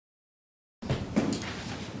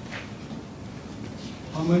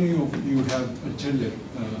how many of you have attended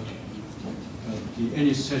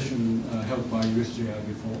any session held by USJI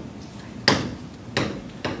before?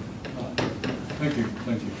 Thank you,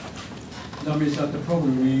 thank you. That means that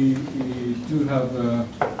probably we do have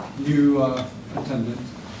new attendant.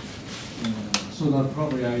 So that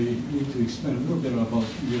probably I need to explain a little bit about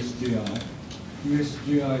USJI.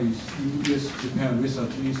 USJI is US-Japan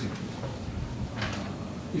Research Institute,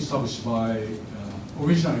 established by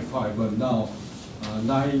originally 5, but now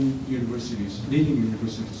 9 universities, leading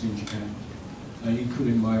universities in Japan,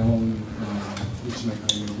 including my own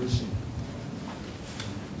Ritsumeikan University.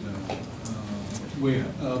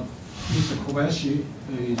 Mr. Kobayashi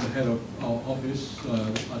is the head of our office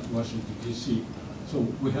at Washington, D.C. So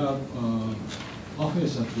we have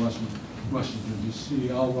office at Washington,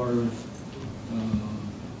 D.C. Our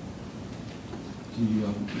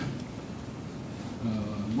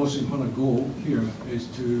most important goal here is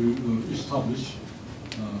to establish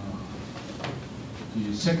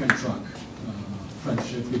the second track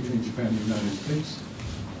friendship between Japan and the United States,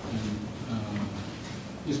 and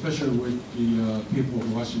especially with the people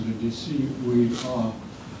of Washington, D.C. We are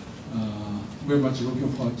very much looking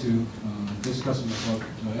forward to discussing about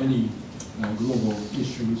any global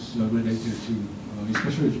issues related to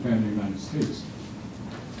especially Japan and the United States.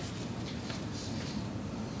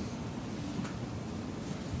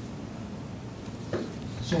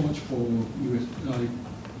 So much for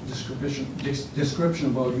description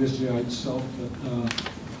about USJI itself.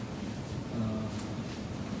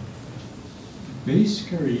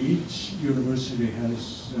 Basically, each university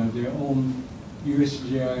has their own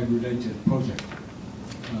USJI-related project.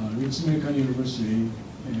 Ritsumeikan University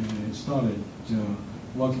started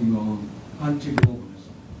working on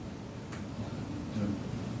anti-globalism.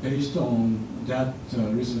 Based on that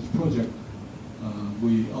research project,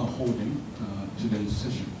 we are holding today's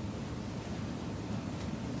session.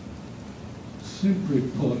 Simply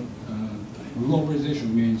put,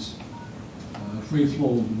 globalization means free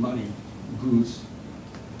flow of money, goods,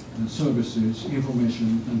 and services,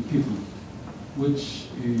 information, and people, which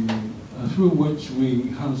through which we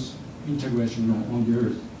enhance integration on the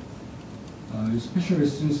earth. Especially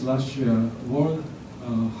since last year, world,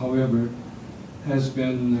 however, has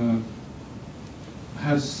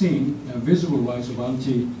seen a visible rise of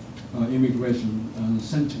anti-immigration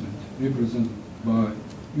sentiment represented by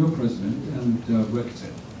your president and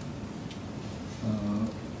Brexit.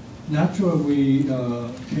 Naturally, we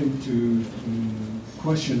came to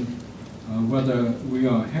question whether we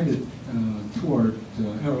are headed toward the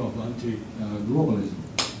era of anti-globalism.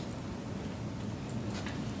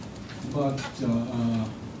 But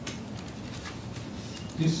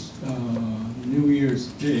this New Year's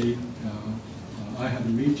Day, I had a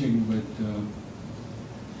meeting with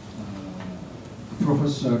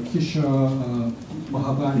Professor Kishore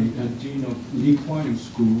Mahbubani, Dean of Kuan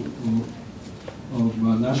School of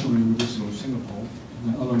National University of Singapore,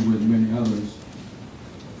 along with many others.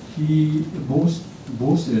 He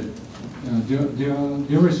boasted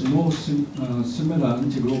there is no similar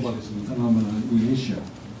anti-globalism phenomenon in Asia.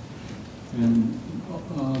 And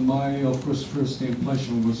my, of course, first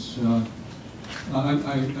impression was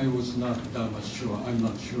I was not that much sure. I'm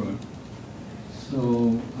not sure.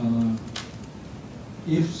 So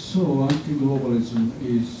if so, anti-globalism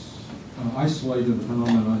is isolated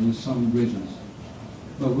phenomenon in some regions,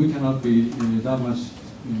 but we cannot be that much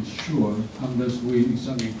sure unless we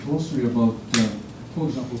examine closely about, for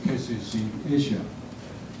example, cases in Asia.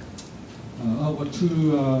 Our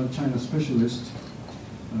 2 China specialists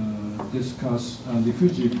discuss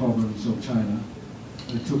refugee problems of China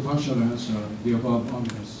to partially answer the above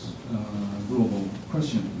obvious global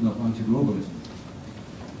question of anti-globalism.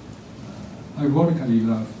 Ironically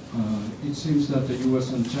enough, it seems that the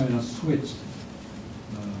US and China switched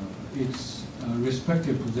its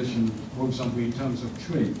respective position, for example, in terms of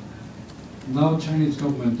trade. Now Chinese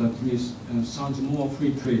government at least sounds more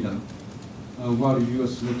free trader, while the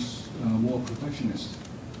US looks more protectionist.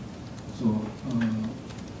 So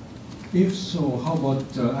if so, how about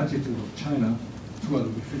the attitude of China toward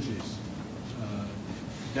refugees?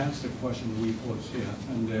 That's the question we pose here,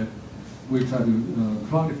 and we try to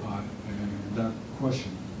clarify that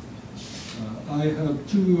question. I have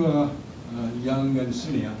 2 young and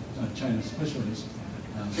senior China specialists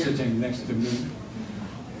sitting next to me.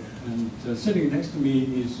 And sitting next to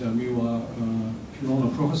me is Miwa Hirono.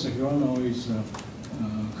 Professor Hirono is a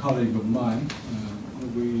colleague of mine.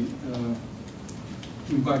 We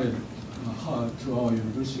invited her to our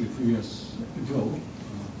university a few years ago.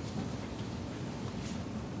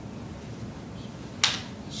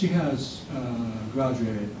 she has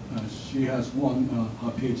graduated. She has won her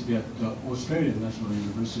PhD at the Australian National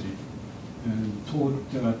University and taught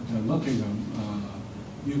at Nottingham,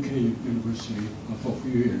 UK University for a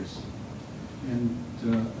few years. And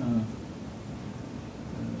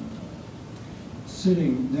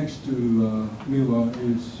sitting next to Miwa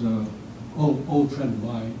is old friend of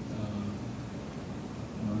mine,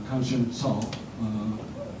 Kanshin Cao.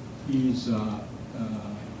 He's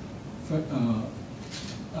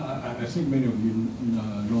I think many of you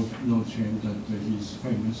know him, that he's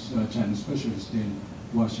famous China specialist in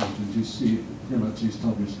Washington, D.C., pretty much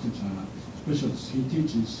established China specialist. He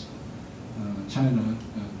teaches China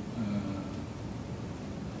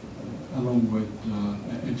along with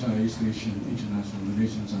entire East Asian international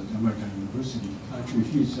relations at American University. Actually,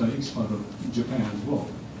 he's an expert of Japan as well.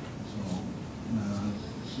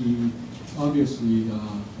 So he obviously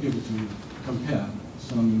able to compare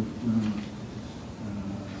some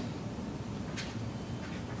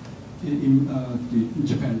in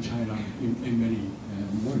Japan, China in many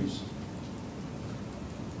ways.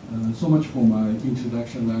 So much for my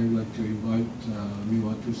introduction. I would like to invite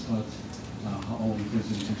Miwa to start her own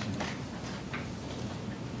presentation.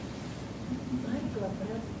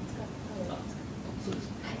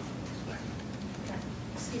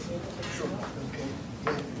 Excuse me. Sure. Okay.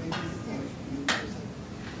 Yeah, maybe if you present,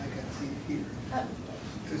 I can see here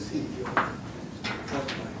to see your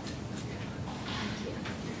outline.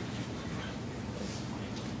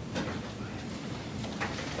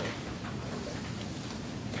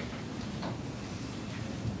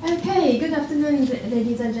 Okay, good afternoon,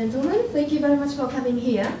 ladies and gentlemen. Thank you very much for coming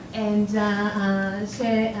here and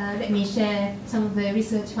let me share some of the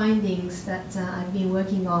research findings that I've been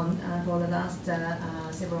working on for the last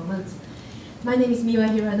several months. My name is Miwa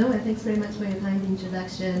Hirano, and thanks very much for your kind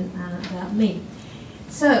introduction about me.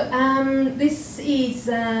 So this is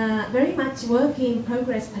very much work in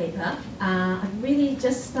progress paper. I've really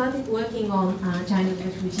just started working on China's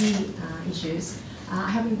refugee issues. I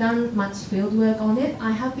haven't done much field work on it.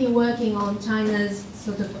 I have been working on China's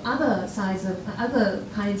sort of other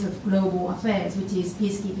kinds of global affairs, which is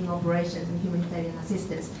peacekeeping operations and humanitarian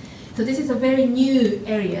assistance. So this is a very new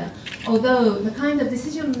area, although the kind of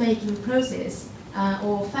decision-making process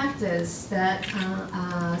or factors that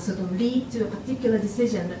sort of lead to a particular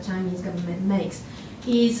decision that Chinese government makes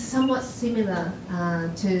is somewhat similar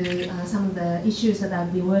to some of the issues that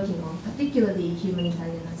I've been working on, particularly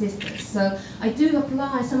humanitarian assistance. So I do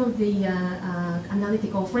apply some of the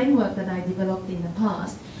analytical framework that I developed in the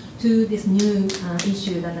past to this new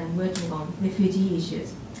issue that I'm working on, refugee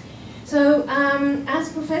issues. So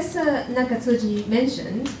as Professor Nakatsuji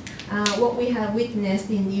mentioned, what we have witnessed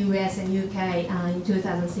in the US and UK in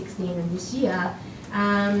 2016 and this year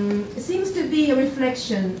seems to be a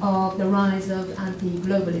reflection of the rise of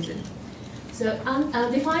anti-globalism. So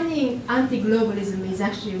defining anti-globalism is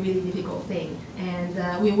actually a really difficult thing, and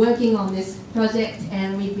we're working on this project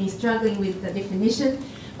and we've been struggling with the definition,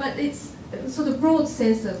 but it's sort of broad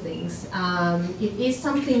sense of things. It is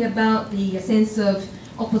something about the sense of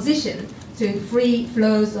opposition to free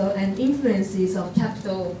flows and influences of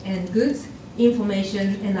capital and goods,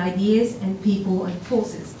 information and ideas, and people and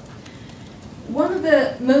forces. One of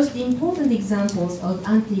the most important examples of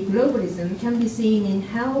anti-globalism can be seen in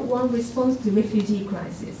how one responds to refugee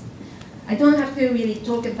crisis. I don't have to really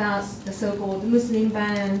talk about the so-called Muslim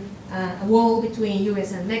ban, a wall between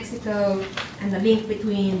US and Mexico, and the link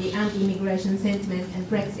between the anti-immigration sentiment and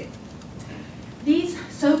Brexit. These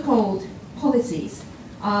so-called policies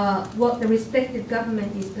are what the respective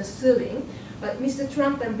government is pursuing, but Mr.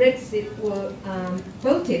 Trump and Brexit were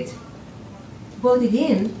voted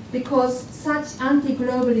in because such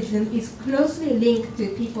anti-globalism is closely linked to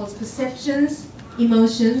people's perceptions,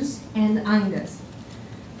 emotions, and angers.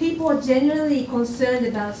 People are generally concerned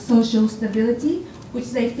about social stability,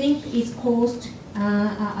 which they think is caused,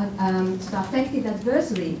 affected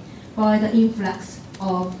adversely by the influx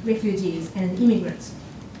of refugees and immigrants.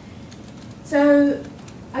 So,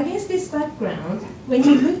 against this background, when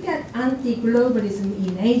you look at anti-globalism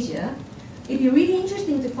in Asia, it'd be really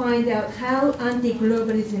interesting to find out how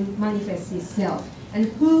anti-globalism manifests itself and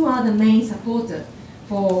who are the main supporters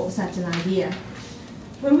for such an idea.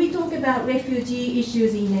 When we talk about refugee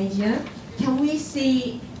issues in Asia, can we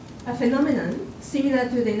see a phenomenon similar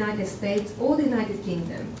to the United States or the United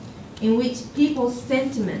Kingdom, in which people's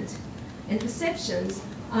sentiment and perceptions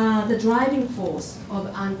are the driving force of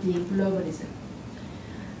anti-globalism?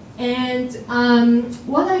 And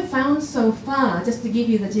what I found so far, just to give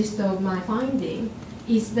you the gist of my finding,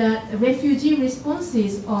 is that refugee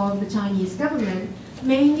responses of the Chinese government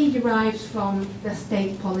mainly derives from the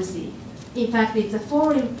state policy, In fact, it's a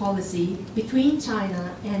foreign policy between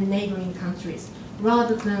China and neighboring countries,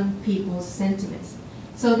 rather than people's sentiments.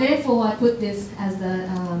 So therefore, I put this as the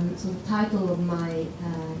sort of title of my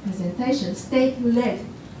presentation, state-led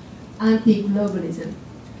anti-globalism,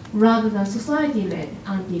 rather than society-led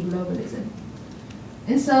anti-globalism.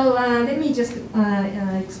 And so let me just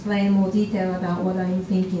explain more detail about what I'm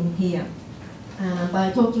thinking here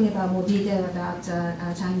by talking about more detail about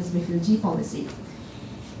China's refugee policy.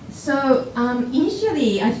 So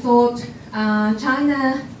initially, I thought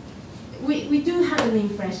China, we do have an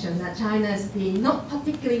impression that China has been not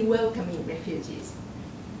particularly welcoming refugees.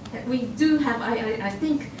 We do have, I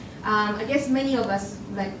think, I guess many of us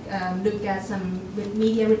look at some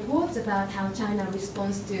media reports about how China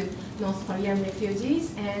responds to North Korean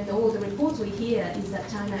refugees, and all the reports we hear is that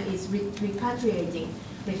China is repatriating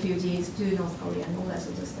refugees to North Korea and all that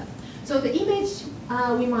sort of stuff. So the image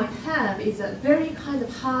we might have is a very kind of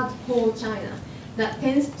hardcore China that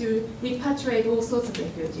tends to repatriate all sorts of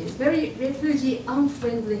refugees, very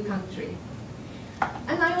refugee-unfriendly country.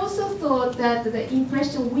 And I also thought that the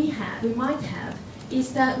impression we might have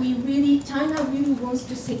is that China really wants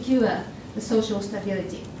to secure the social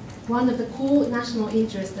stability. One of the core national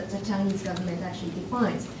interests that the Chinese government actually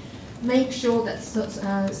defines. Make sure that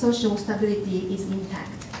social stability is intact.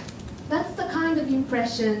 That's the kind of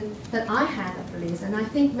impression that I had at least, and I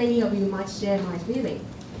think many of you might share my feeling.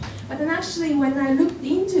 But then actually when I looked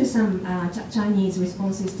into some Chinese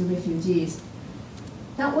responses to refugees,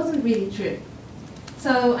 that wasn't really true.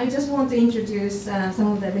 So I just want to introduce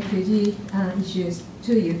some of the refugee issues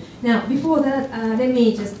to you. Now, before that, let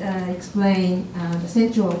me just explain the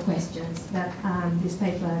central questions that this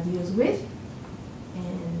paper deals with,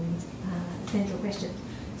 and central question.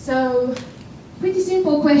 So, pretty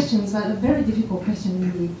simple questions, but a very difficult question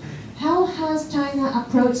indeed. How has China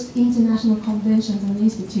approached international conventions and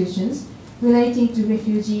institutions relating to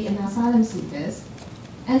refugee and asylum seekers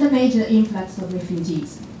and the major influx of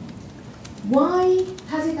refugees? Why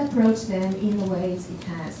has it approached them in the ways it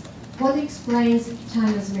has? What explains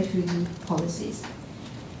China's refugee policies?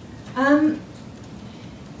 Excuse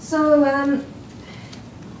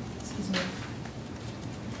me.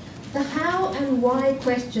 The how and why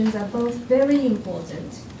questions are both very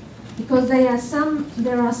important because there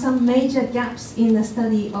are some major gaps in the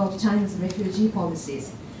study of China's refugee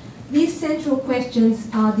policies. These central questions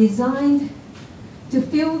are designed to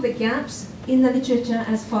fill the gaps in the literature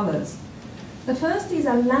as follows. The first is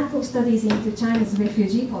a lack of studies into China's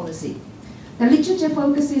refugee policy. The literature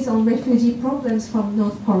focuses on refugee problems from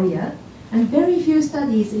North Korea, and very few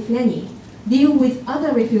studies, if any, deal with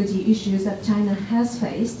other refugee issues that China has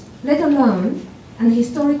faced, let alone an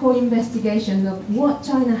historical investigation of what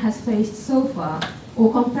China has faced so far,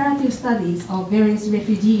 or comparative studies of various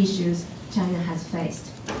refugee issues China has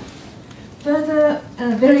faced. Further,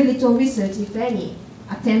 very little research, if any,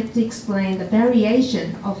 attempt to explain the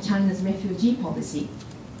variation of China's refugee policy.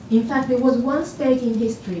 In fact, there was one stage in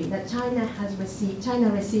history that China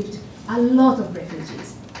received a lot of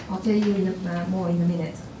refugees. I'll tell you more in a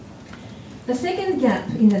minute. The second gap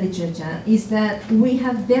in the literature is that we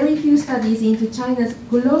have very few studies into China's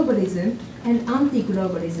globalism and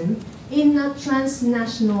anti-globalism in a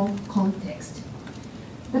transnational context.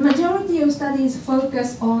 The majority of studies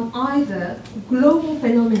focus on either global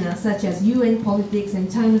phenomena such as UN politics and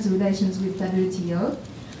China's relations with WTO,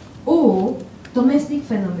 or domestic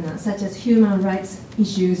phenomena such as human rights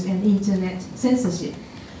issues and internet censorship.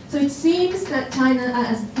 So it seems that China,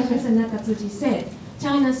 as Professor Nakatsuji said,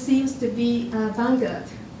 China seems to be a vanguard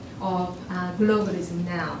of globalism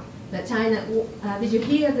now. That China, did you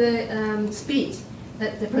hear the speech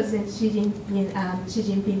that the President Xi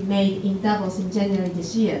Jinping made in Davos in January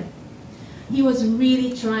this year? He was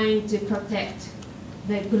really trying to protect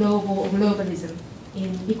the globalism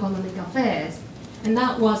in economic affairs. And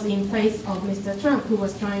that was in face of Mr. Trump, who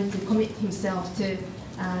was trying to commit himself to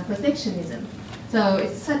protectionism. So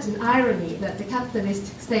it's such an irony that the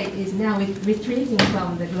capitalist state is now retreating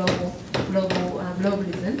from the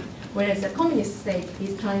globalism, whereas the communist state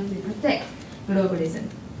is trying to protect globalism.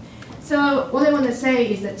 So what I want to say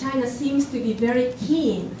is that China seems to be very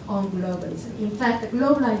keen on globalism. In fact,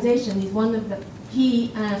 globalization is one of the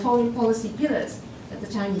key foreign policy pillars that the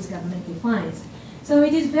Chinese government defines. So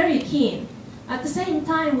it is very keen. At the same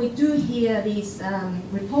time, we do hear these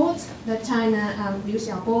reports that China, Liu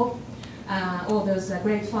Xiaobo, all those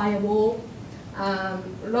Great Firewall,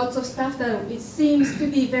 lots of stuff that it seems to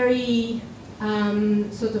be very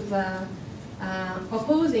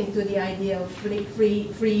opposing to the idea of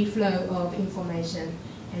free flow of information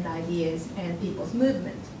and ideas and people's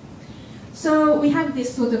movement. So we have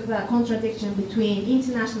this sort of contradiction between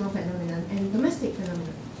international phenomenon and domestic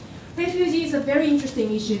phenomenon. Refugee is a very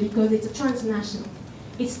interesting issue because it's a transnational.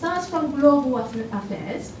 It starts from global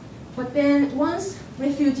affairs, but then once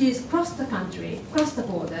refugees cross the country, cross the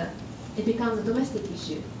border, it becomes a domestic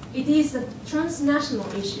issue. It is a transnational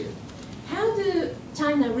issue. How do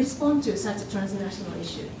China respond to such a transnational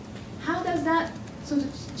issue? How does that sort of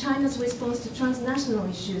China's response to transnational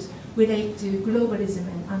issues relate to globalism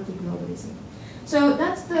and anti-globalism? So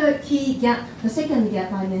that's the key gap, the second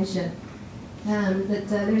gap I mentioned, that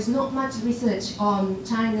there is not much research on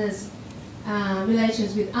China's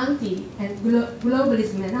relations with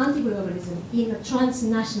globalism and anti-globalism in a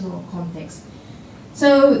transnational context.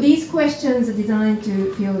 So these questions are designed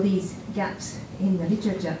to fill these gaps in the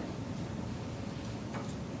literature.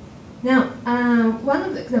 Now, one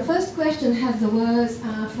of the first question has the words,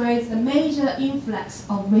 phrase, the major influx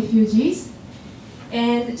of refugees.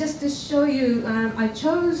 And just to show you, I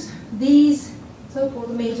chose these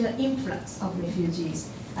so-called major influx of refugees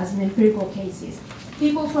as an empirical cases.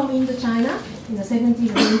 People from Indochina in the 70s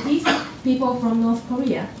and 80s, people from North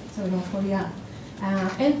Korea,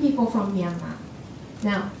 and people from Myanmar.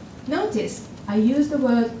 Now, notice I use the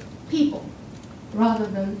word people rather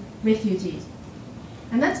than refugees.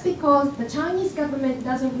 And that's because the Chinese government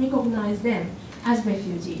doesn't recognize them as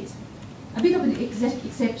refugees. A bit of an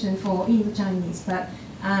exception for Indo-Chinese, but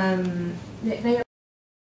they are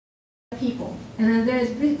people. And there's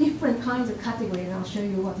different kinds of categories, and I'll show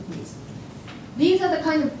you what it is. These are the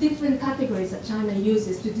kind of different categories that China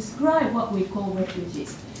uses to describe what we call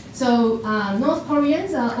refugees. So North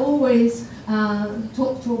Koreans are always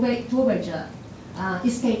escapee,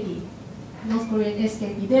 North Korean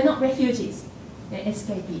escapee. They're not refugees, they're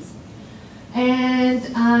escapees. And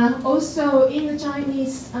also in the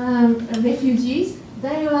Chinese refugees,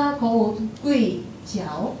 they are called gui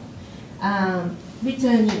qiao,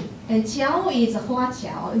 returnee. And qiao is a hua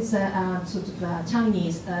qiao, it's a sort of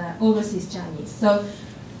Chinese, overseas Chinese. So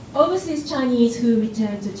overseas Chinese who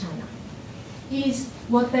return to China is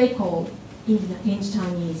what they call in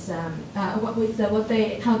Chinese,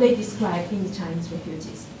 how they describe in the Chinese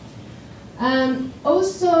refugees.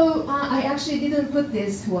 Also, I actually didn't put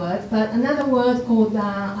this word, but another word called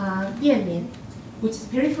bianmin, which is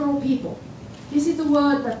peripheral people. This is the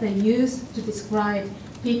word that they use to describe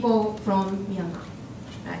people from Myanmar.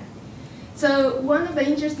 Right? So one of the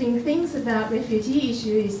interesting things about refugee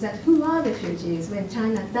issue is that who are refugees when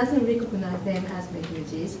China doesn't recognize them as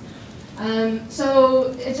refugees?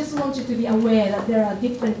 So I just want you to be aware that there are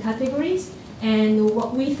different categories, and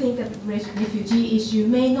what we think of refugee issue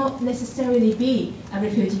may not necessarily be a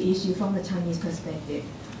refugee issue from the Chinese perspective.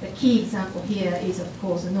 The key example here is, of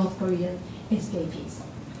course, the North Korean escapees.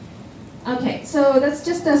 Okay, so that's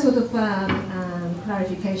just a sort of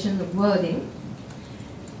clarification of wording.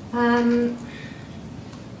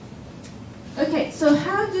 Okay, so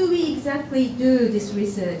how do we exactly do this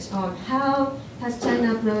research on how has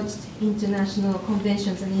China approached international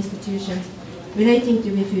conventions and institutions relating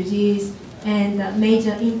to refugees and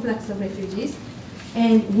major influx of refugees,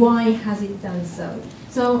 and why has it done so?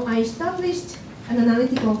 So I established an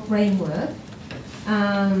analytical framework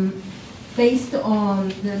based on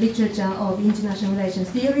the literature of international relations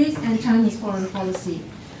theories and Chinese foreign policy.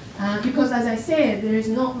 Because as I said, there is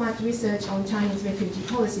not much research on Chinese refugee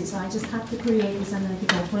policy, so I just had to create this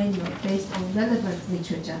analytical framework based on relevant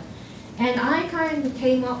literature. And I kind of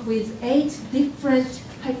came up with 8 different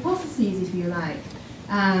hypotheses, if you like,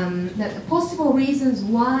 that possible reasons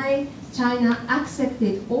why China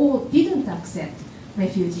accepted or didn't accept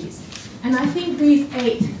refugees. And I think these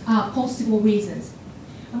 8 are possible reasons.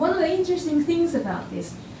 And one of the interesting things about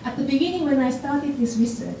this, at the beginning when I started this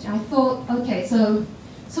research, I thought, okay, so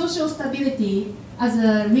social stability as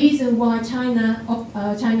a reason why China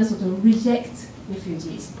sort of rejects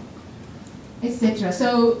refugees, etc.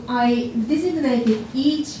 So I designated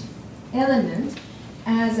each element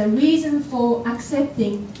as a reason for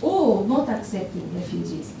accepting or not accepting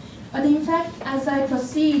refugees. But in fact, as I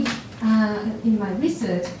proceed in my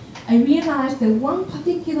research, I realized that one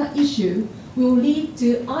particular issue will lead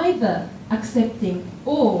to either accepting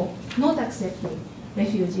or not accepting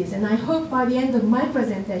refugees. And I hope by the end of my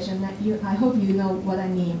presentation that I hope you know what I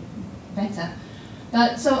mean better.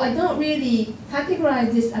 So I don't really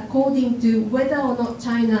categorize this according to whether or not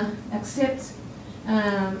China accepts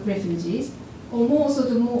refugees, or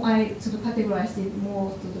I sort of categorize it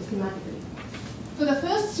more sort of thematically. So the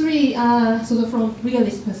first 3 are sort of from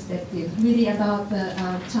realist perspective, really about the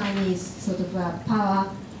Chinese sort of power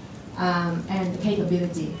and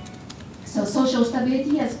capability. So social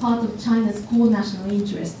stability as part of China's core national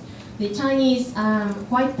interest. The Chinese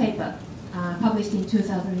white paper published in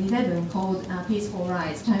 2011 called Peaceful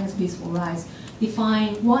Rise, China's Peaceful Rise,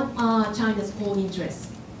 define what are China's core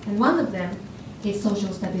interests. And one of them is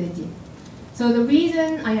social stability. So the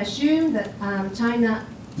reason I assume that China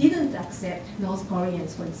didn't accept North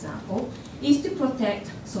Koreans, for example, is to protect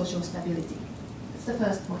social stability. That's the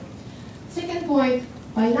first point. Second point,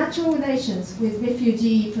 bilateral relations with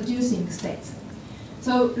refugee-producing states.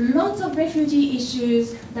 So lots of refugee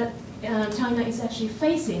issues that China is actually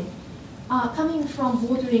facing are coming from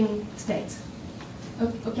bordering states.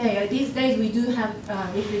 Okay, these days we do have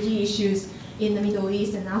refugee issues in the Middle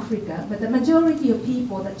East and Africa, but the majority of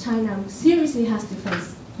people that China seriously has to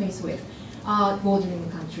face with are bordering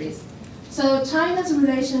countries. So China's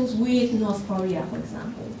relations with North Korea, for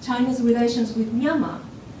example, China's relations with Myanmar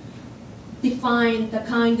define the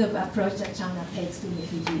kind of approach that China takes to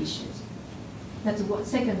refugee issues. That's the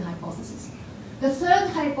second hypothesis. The third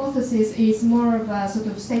hypothesis is more of a sort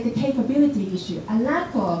of state capability issue, a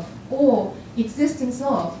lack of or existence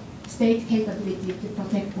of state capability to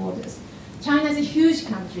protect borders. China is a huge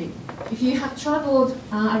country. If you have traveled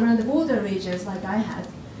around the border regions like I had,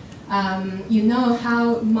 you know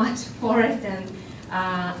how much forest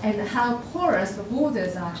and how porous the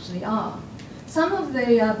borders actually are. Some of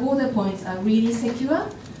the border points are really secure,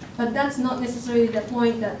 but that's not necessarily the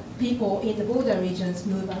point that people in the border regions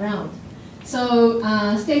move around. So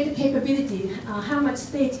state capability, how much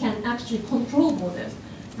state can actually control borders,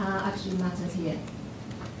 actually matters here.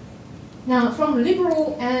 Now, from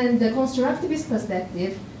liberal and the constructivist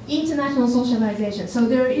perspective, international socialization. So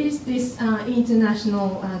there is this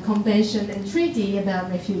international convention and treaty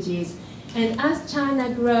about refugees. And as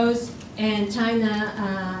China grows and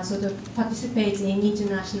China sort of participates in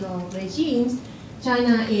international regimes,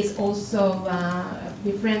 China is also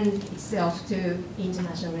befriending itself to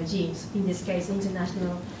international regimes, in this case,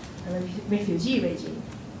 international refugee regime.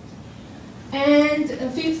 And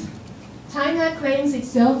fifth, China claims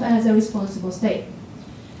itself as a responsible state.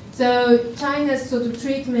 So China's sort of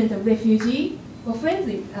treatment of refugee, or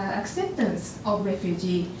friendly acceptance of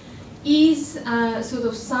refugee, is a sort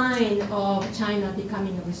of sign of China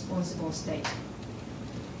becoming a responsible state.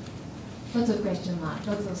 Lots of question marks,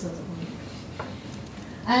 lots of sort of.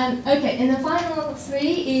 Okay, and the final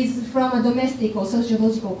three is from a domestic or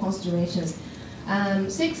sociological considerations.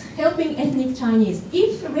 6, helping ethnic Chinese.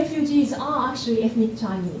 If refugees are actually ethnic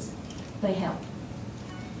Chinese, they help.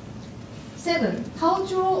 7,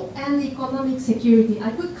 cultural and economic security.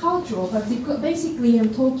 I put cultural, but basically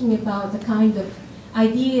I'm talking about the kind of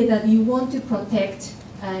idea that you want to protect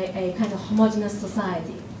a kind of homogeneous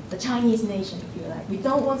society, the Chinese nation, if you like. We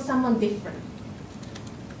don't want someone different.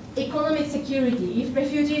 Economic security. If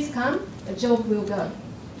refugees come, a job will go.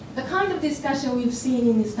 The kind of discussion we've seen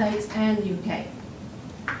in the States and the UK.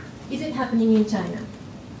 Is it happening in China?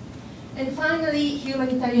 And finally,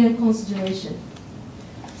 humanitarian consideration.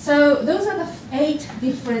 So those are the 8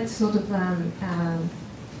 different sort of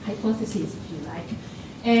hypotheses, if you like.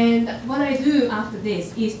 And what I do after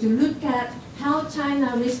this is to look at how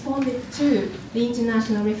China responded to the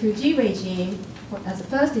international refugee regime, as a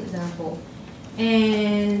first example,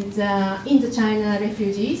 and Indochina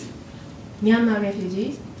refugees, Myanmar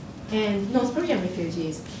refugees, and North Korean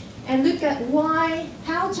refugees, and look at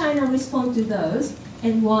how China responded to those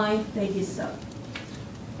and why they did so.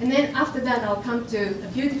 And then after that, I'll come to a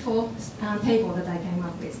beautiful table that I came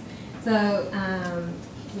up with. So,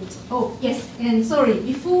 oh yes, and sorry,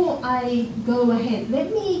 before I go ahead,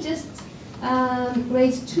 let me just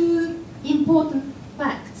raise 2 important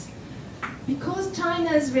facts. Because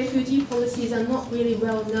China's refugee policies are not really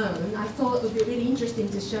well known, I thought it would be really interesting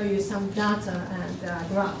to show you some data and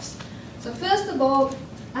graphs. So first of all,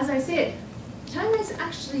 as I said, China is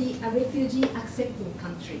actually a refugee-accepting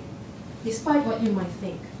country, despite what you might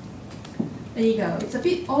think. There you go. It's a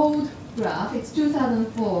bit old graph. It's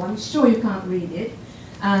 2004. I'm sure you can't read it.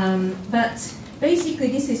 But basically,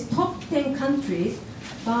 this is top 10 countries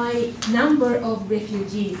by number of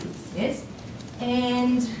refugees, it says.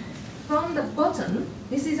 And from the bottom,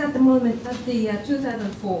 this is at the moment at the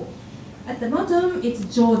 2004. At the bottom, it's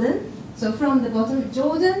Jordan. So from the bottom,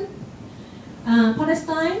 Jordan,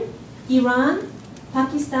 Palestine, Iran,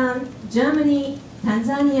 Pakistan, Germany,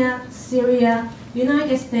 Tanzania, Syria,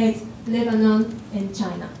 United States, Lebanon, and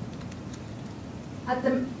China. At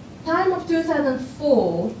the time of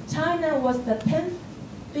 2004, China was the 10th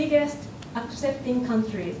biggest accepting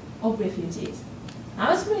country of refugees.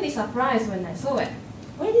 I was really surprised when I saw it.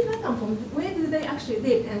 Where did that come from? Where do they actually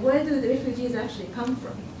live? And where do the refugees actually come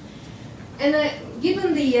from? And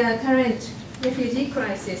given the current refugee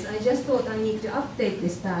crisis, I just thought I need to update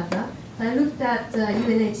this data. I looked at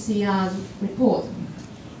UNHCR's report.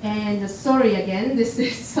 And sorry again, this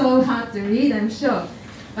is so hard to read, I'm sure.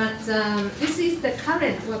 But this is the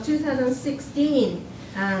current, 2016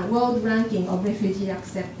 world ranking of refugee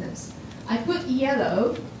acceptance. I put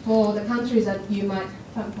yellow for the countries that you might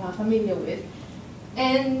be familiar with.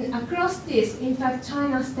 And across this, in fact,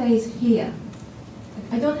 China stays here.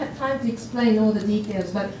 I don't have time to explain all the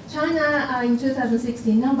details, but China in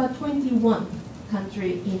 2016, number 21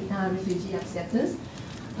 country in refugee acceptance.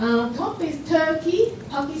 Top is Turkey,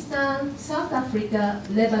 Pakistan, South Africa,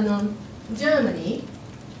 Lebanon, Germany,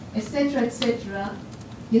 etc., etc.,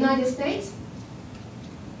 United States,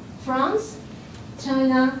 France,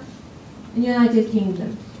 China, and United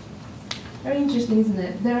Kingdom. Very interesting, isn't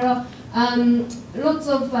it? There are lots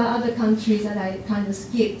of other countries that I kind of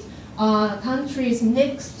skipped. Countries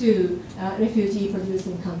next to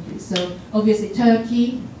refugee-producing countries. So obviously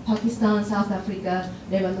Turkey, Pakistan, South Africa,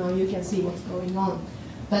 Lebanon, you can see what's going on.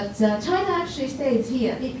 But China actually stays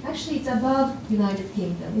here. It's above United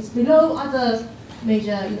Kingdom. It's below other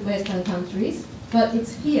major Western countries, but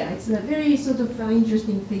it's here. It's a very sort of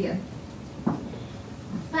interesting figure.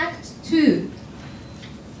 Fact 2.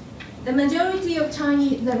 The majority of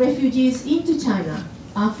the refugees into China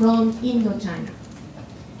are from Indochina.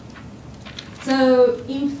 So,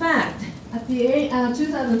 in fact, at the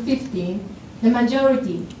 2015, the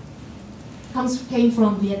majority came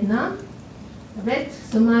from Vietnam, Red,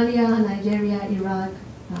 Somalia, Nigeria, Iraq,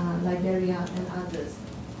 Liberia, and others.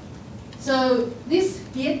 So, these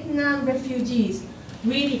Vietnam refugees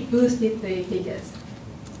really boosted the figures.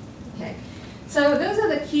 Okay, so those are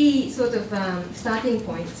the key sort of starting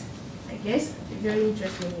points, I guess. Very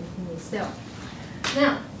interesting in itself.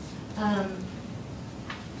 Now.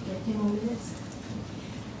 10 more minutes.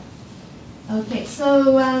 Okay,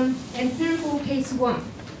 so empirical case 1.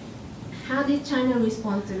 How did China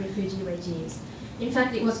respond to refugee regimes? In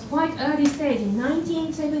fact, it was quite early stage. In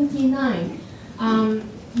 1979,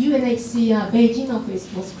 UNHCR Beijing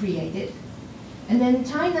office was created. And then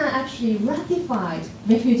China actually ratified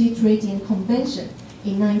Refugee Treaty and Convention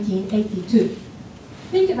in 1982.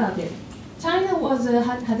 Think about it. China was,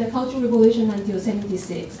 had a cultural revolution until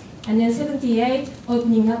 76. And then 78,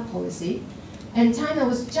 opening up policy. And China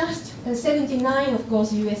was just 79, of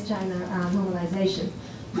course, US-China normalization.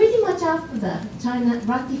 Pretty much after that, China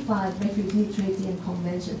ratified Refugee Treaty and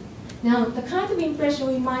Convention. Now, the kind of impression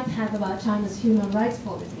we might have about China's human rights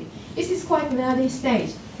policy, this is quite an early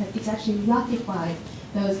stage, that it's actually ratified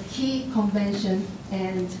those key convention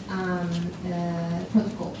and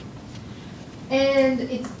protocol. And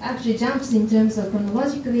it actually jumps in terms of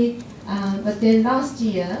chronologically, but then last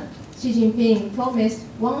year, Xi Jinping promised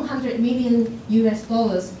 $100 million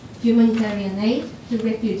humanitarian aid to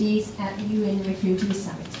refugees at the UN Refugee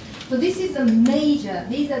Summit. So this is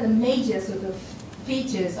these are the major sort of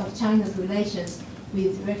features of China's relations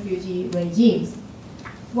with refugee regimes.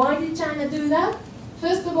 Why did China do that?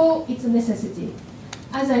 First of all, it's a necessity.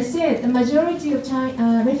 As I said, the majority of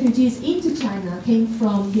refugees into China came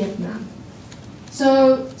from Vietnam.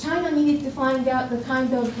 So China needed to find out the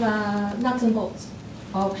kind of nuts and bolts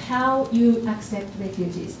of how you accept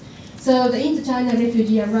refugees. So the Indochina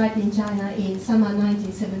refugee arrived in China in summer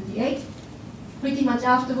 1978. Pretty much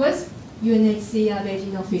afterwards, UNHCR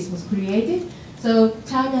Beijing office was created. So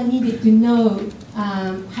China needed to know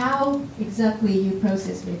how exactly you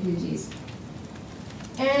process refugees.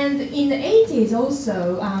 And in the 80s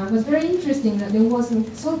also, it was very interesting that there was a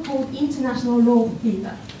so-called international law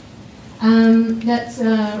fever.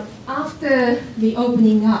 After the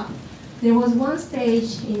opening up, there was one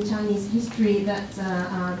stage in Chinese history that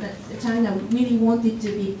China really wanted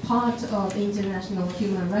to be part of the international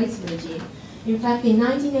human rights regime. In fact, in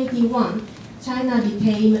 1981, China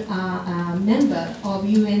became a member of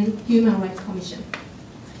UN Human Rights Commission.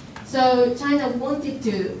 So China wanted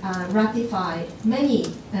to ratify many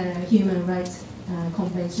human rights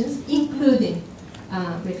conventions, including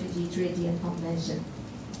Refugee Treaty and Convention.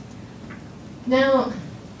 Now,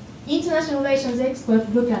 international relations experts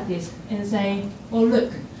look at this and say, well,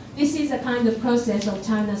 look, this is a kind of process of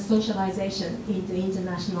China's socialization into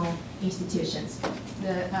international institutions.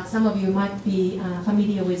 Some of you might be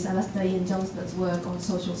familiar with Alastair Ian Johnston's work on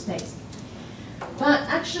social states. But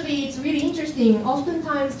actually, it's really interesting.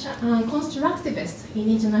 Oftentimes, constructivists in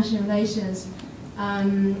international relations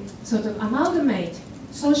sort of amalgamate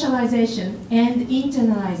socialization and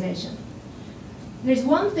internalization. There's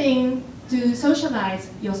one thing to socialize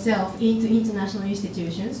yourself into international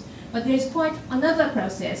institutions, but there's quite another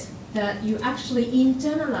process that you actually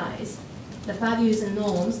internalize the values and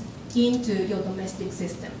norms into your domestic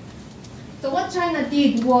system. So what China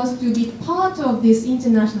did was to be part of this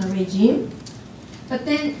international regime, but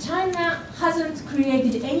then China hasn't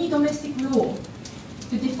created any domestic law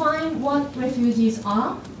to define what refugees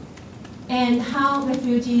are and how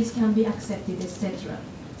refugees can be accepted, etc.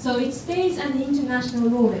 So it stays at the international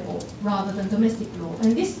law level rather than domestic law.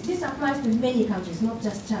 And this applies to many countries, not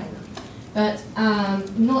just China, but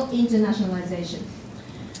not internationalization.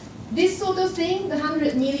 This sort of thing, the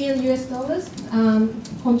 $100 million US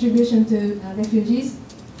contribution to refugees,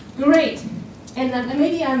 great. And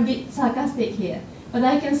maybe I'm a bit sarcastic here, but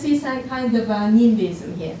I can see some kind of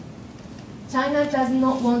NIMBYism here. China does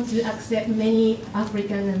not want to accept many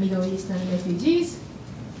African and Middle Eastern refugees,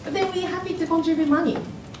 but then we're happy to contribute money.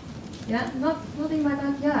 Yeah, not in my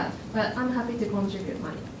backyard, but I'm happy to contribute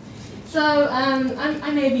money. So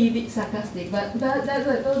I may be a bit sarcastic, but those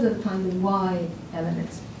are the kind of why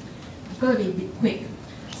elements. I've got to be a bit quick.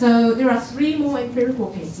 So there are 3 more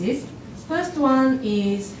empirical cases. First one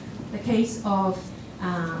is the case of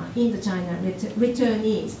Indochina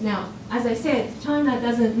returnees. Now, as I said, China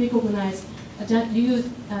doesn't recognize use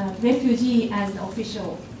refugee as the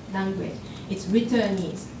official language. It's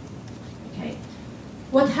returnees. Okay.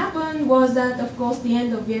 What happened was that, of course, the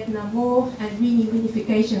end of Vietnam War and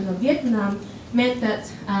reunification of Vietnam meant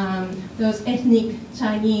that those ethnic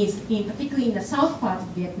Chinese, particularly in the south part of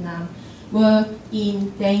Vietnam, were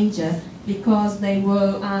in danger because they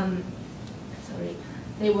were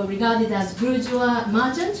regarded as bourgeois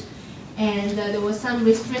merchant, and there was some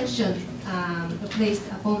restriction placed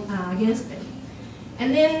upon against them.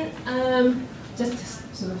 And then,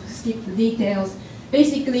 just sort of skip the details,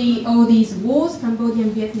 basically all these wars,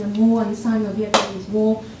 Cambodian-Vietnam War and Sino-Vietnamese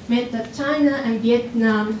War, meant that China and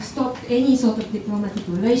Vietnam stopped any sort of diplomatic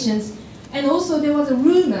relations. And also there was a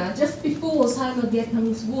rumor just before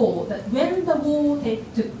Sino-Vietnamese War that when the war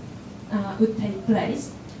would take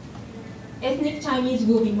place, ethnic Chinese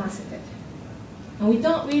will be massacred. And we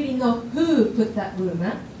don't really know who put that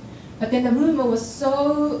rumor, but then the rumor was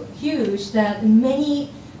so huge that many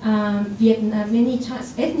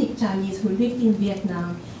ethnic Chinese who lived in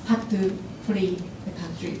Vietnam had to flee the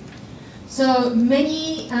country. So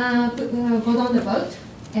many got on the boat,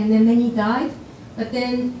 and then many died. But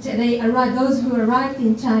then those who arrived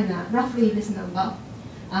in China, roughly this number,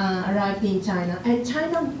 arrived in China, and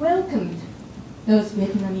China welcomed those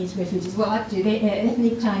Vietnamese refugees. Well, actually, they are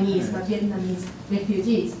ethnic Chinese, but Vietnamese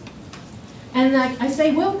refugees. And I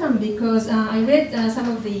say welcome because I read some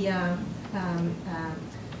of the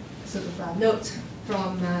notes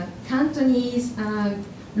from Cantonese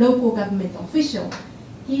local government official.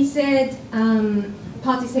 He said,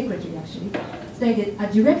 party secretary actually, stated,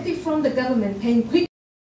 a directive from the government came quickly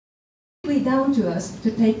down to us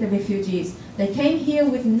to take the refugees. They came here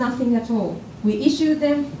with nothing at all. We issued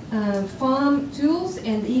them farm tools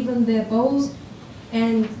and even their bowls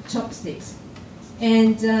and chopsticks.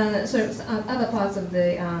 And other parts of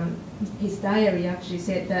his diary actually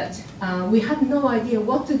said that we had no idea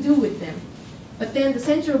what to do with them. But then the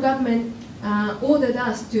central government ordered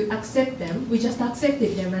us to accept them. We just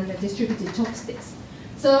accepted them and distributed chopsticks.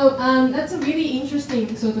 So that's a really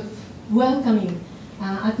interesting sort of welcoming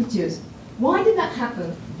attitude. Why did that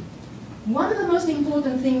happen? One of the most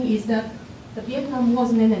important things is that the Vietnam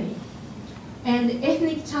was an enemy. And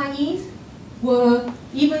ethnic Chinese were,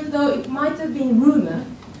 even though it might have been rumor,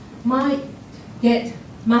 might get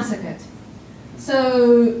massacred.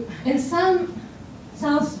 So, and some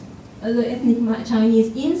the ethnic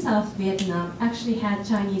Chinese in South Vietnam actually had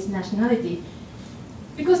Chinese nationality.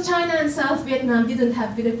 Because China and South Vietnam didn't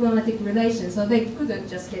have diplomatic relations, so they couldn't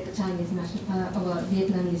just get the Chinese or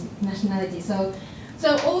Vietnamese nationality. So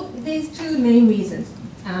all these 2 main reasons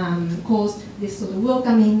caused this sort of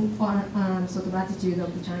welcoming sort of attitude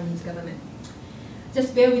of the Chinese government.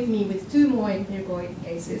 Just bear with me with 2 more empirical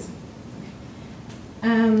cases.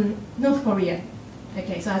 North Korea.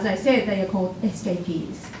 Okay, so as I said, they are called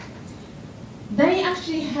SKPs. They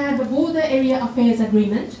actually have a border area affairs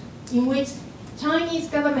agreement in which Chinese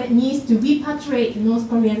government needs to repatriate North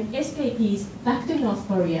Korean SKPs back to North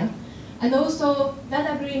Korea. And also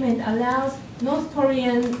that agreement allows North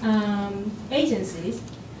Korean agencies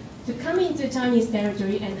to come into Chinese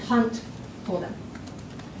territory and hunt for them.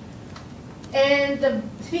 And the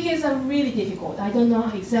figures are really difficult. I don't know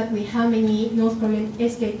exactly how many North Korean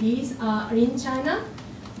escapees are in China.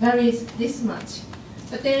 Varies this much.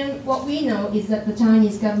 But then what we know is that the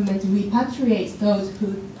Chinese government repatriates those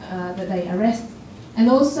who that they arrest. And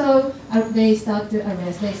also they start to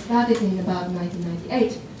arrest. They started in about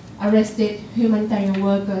 1998. Arrested humanitarian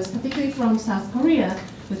workers, particularly from South Korea,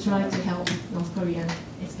 who tried to help North Korean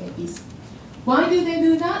escapees. Why do they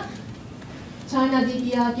do that?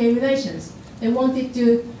 China-DPRK relations. They wanted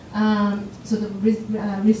to sort of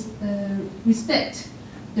respect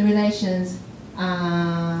the relations,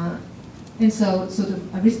 and so sort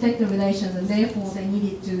of respect the relations, and therefore they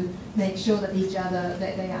needed to make sure that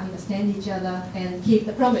that they understand each other and keep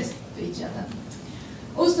the promise to each other.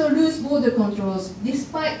 Also, loose border controls.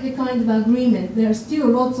 Despite the kind of agreement, there are still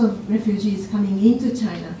lots of refugees coming into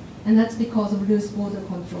China, and that's because of loose border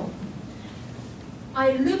control.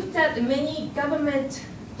 I looked at many government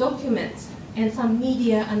documents and some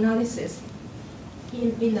media analysis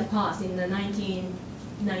in the past, in the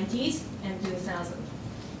 1990s and 2000.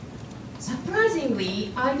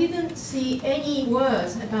 Surprisingly, I didn't see any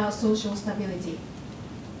words about social stability,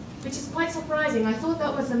 which is quite surprising. I thought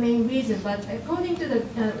that was the main reason, but according to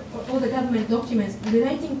all the government documents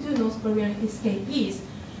relating to North Korean escapees,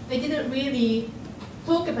 they didn't really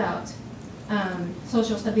talk about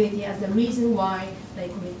social stability as the reason why they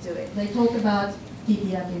commit to it. They talk about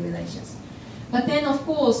DPRK relations. But then, of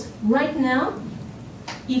course, right now,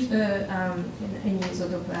 if any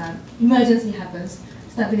sort of emergency happens,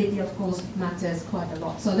 stability, of course, matters quite a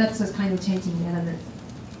lot. So that's a kind of changing element.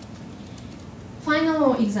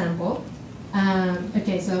 Final example.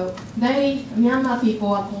 Okay, so Myanmar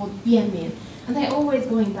people are called Bien Minh, and they're always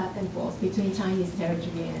going back and forth between Chinese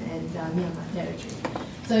territory and Myanmar territory.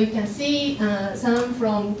 So you can see some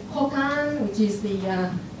from Kuan, which is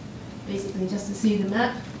the, basically just to see the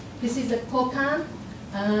map. This is the Kuan,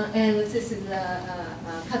 and this is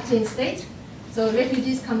Kachin state. So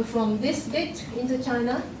refugees come from this bit into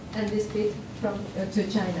China, and this bit to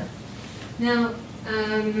China. Now,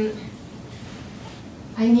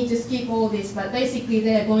 I need to skip all this, but basically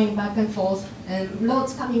they're going back and forth, and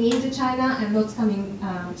lots coming into China and lots coming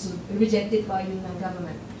rejected by Yunnan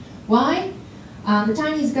government. Why? The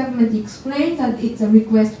Chinese government explained that it's a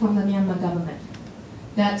request from the Myanmar government.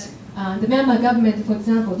 That the Myanmar government, for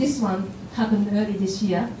example, this one happened early this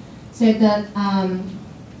year, said that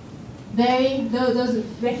those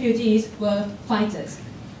refugees were fighters.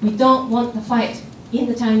 We don't want the fight in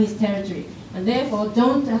the Chinese territory, and therefore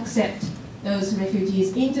don't accept those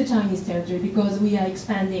refugees into Chinese territory because we are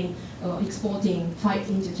expanding or exporting fights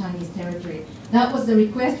into Chinese territory. That was the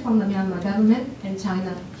request from the Myanmar government, and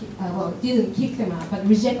China, didn't kick them out, but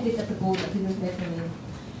rejected at the border, didn't let them in.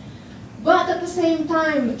 But at the same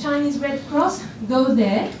time, Chinese Red Cross goes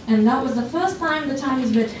there, and that was the first time the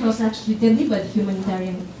Chinese Red Cross actually delivered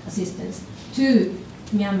humanitarian assistance to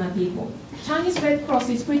Myanmar people. Chinese Red Cross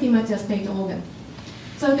is pretty much a state organ.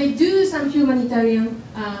 So they do some humanitarian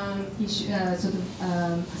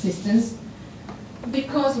assistance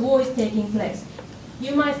because war is taking place.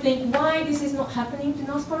 You might think, why this is not happening to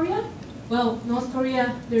North Korea? Well, North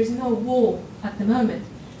Korea, there is no war at the moment.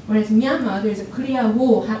 Whereas Myanmar, there is a clear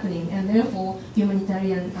war happening, and therefore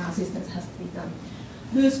humanitarian assistance has to be done.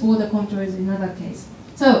 Loose border control is another case.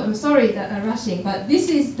 So I'm sorry that I'm rushing, but this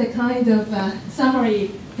is the kind of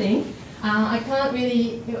summary thing. I can't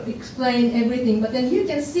really explain everything, but then you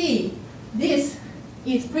can see this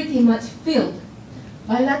is pretty much filled.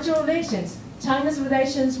 Bilateral relations, China's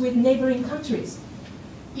relations with neighboring countries,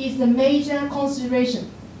 is the major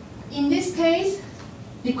consideration. In this case,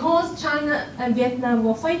 because China and Vietnam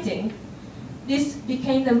were fighting, this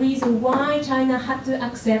became the reason why China had to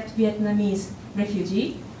accept Vietnamese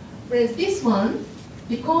refugee. Whereas this one,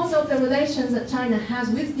 because of the relations that China has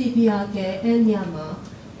with DPRK and Myanmar,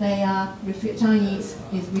 Chinese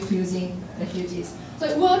is refusing refugees. So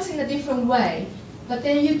it works in a different way, but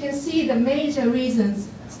then you can see the major reasons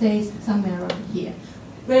stays somewhere around here.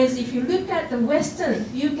 Whereas if you look at the Western,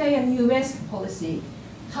 UK and US policy,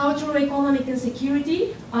 cultural, economic, and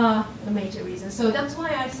security are the major reasons. So that's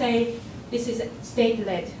why I say this is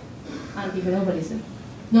state-led anti-globalism,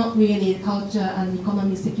 not really culture and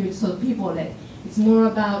economic security, so people-led. It's more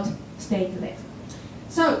about state-led.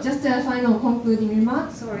 So just a final concluding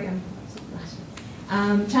remark. Sorry, I'm so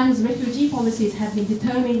rushing. China's refugee policies have been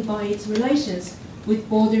determined by its relations with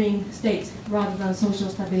bordering states rather than social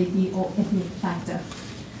stability or ethnic factor.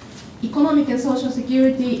 Economic and social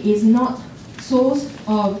security is not source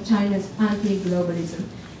of China's anti-globalism.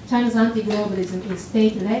 China's anti-globalism is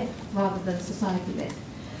state-led rather than society-led.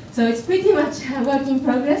 So it's pretty much a work in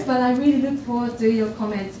progress, but I really look forward to your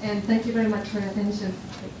comments, and thank you very much for your attention.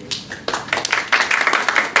 Thank you.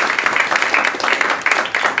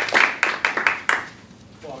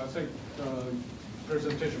 Well, I think the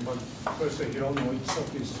presentation by Professor Hirono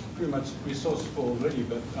itself is pretty much resourceful already,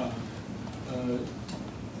 but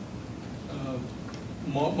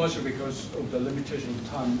much because of the limitation of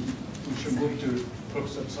time, we should move to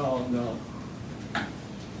Professor Tsao now.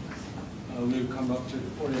 Will you come up to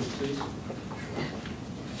the audience, please?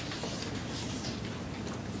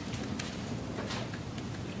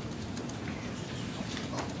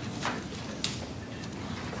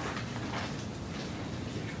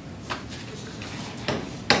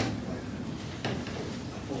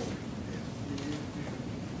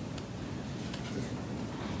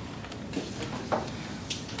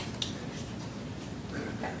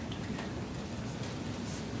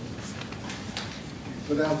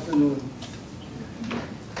 Good afternoon.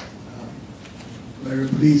 Very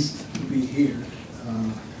pleased to be here,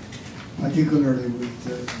 particularly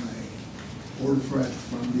with my old friend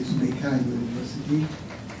from this Kuan University.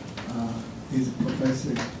 His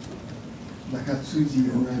Professor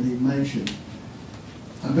Nakatsuji already mentioned.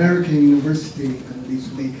 American University and this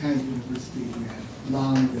Kuan University, we have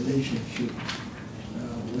long relationship.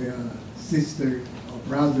 We are sister or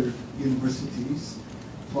brother universities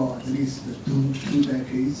for at least two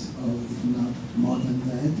decades, or if not more than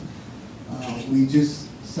that. We just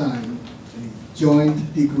signed a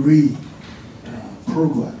joint degree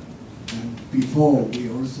program, and before we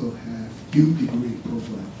also have dual degree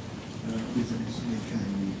program with the Kuan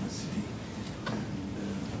University,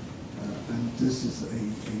 and this is a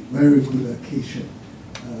very good occasion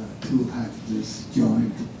to have this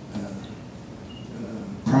joint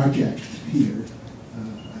project here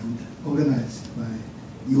and organized by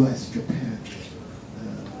USJI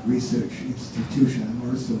Research Institution. I'm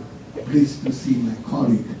also pleased to see my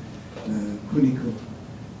colleague, Kuniko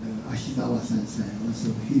Ashizawa-sensei,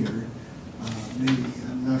 also here. Maybe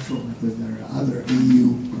I'm not sure whether there are other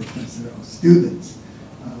EU professors or students,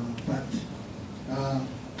 but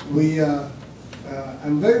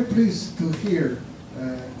I'm very pleased to hear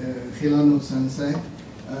Hilano-sensei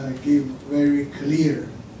give very clear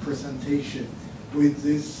presentation with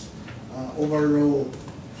this overall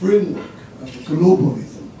framework of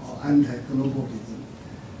globalism or anti-globalism.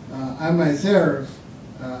 I myself,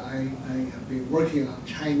 I have been working on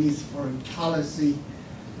Chinese foreign policy,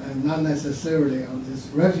 not necessarily on this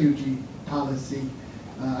refugee policy.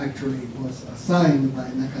 Actually was assigned by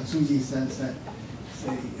Nakatsuji-sensei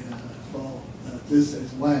for this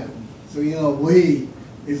as well. So in a way,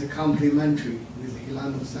 it's complementary with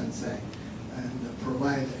Hilano-sensei and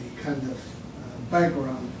provide a kind of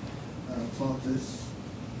background for this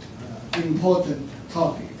important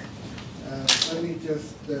topic. Let me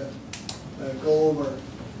just go over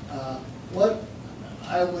what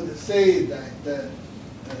I would say that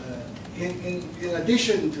in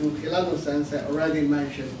addition to Hilano-sensei already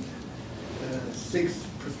mentioned 8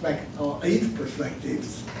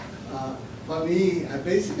 perspectives. For me, I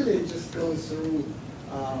basically just go through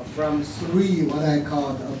from 3 what I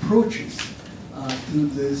call approaches to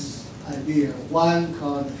this idea. One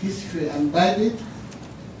called history embedded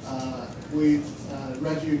with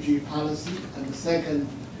refugee policy, and the second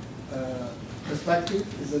perspective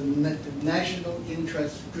is a national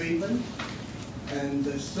interest driven, and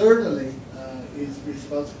thirdly is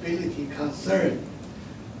responsibility concern.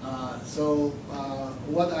 So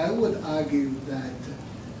what I would argue that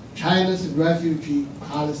China's refugee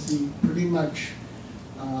policy pretty much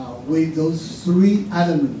with those 3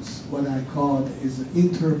 elements, what I call is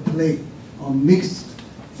interplay or mixed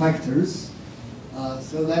factors.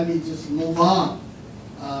 So let me just move on.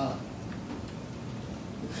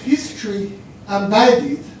 History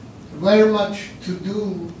embedded very much to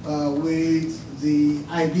do with the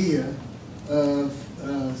idea of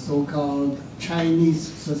so-called Chinese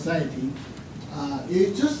society.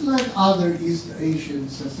 It's just like other East Asian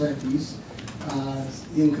societies,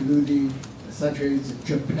 including such as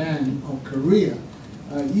Japan or Korea.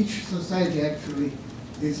 Each society actually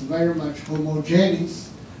is very much homogeneous.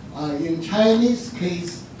 In Chinese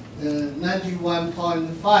case,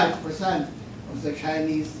 91.5% of the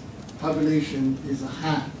Chinese population is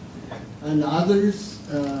Han. And others,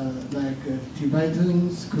 like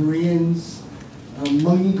Tibetans, Koreans,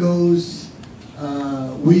 Mongols,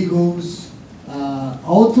 Uyghurs,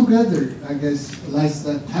 altogether, I guess, less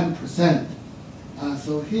than 10%.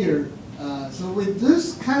 So here, so with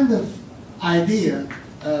this kind of idea,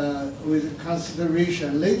 with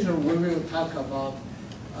consideration, later we will talk about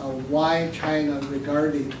why China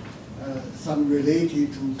regarded some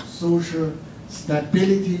related to social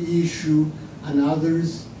stability issue and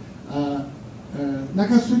others.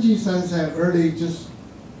 Nakatsuji-sensei earlier just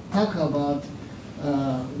talked about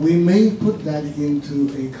we may put that into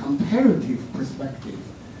a comparative perspective.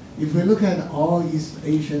 If we look at all East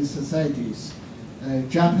Asian societies,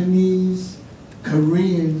 Japanese,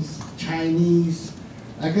 Koreans, Chinese,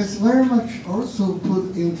 I guess very much also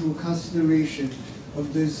put into consideration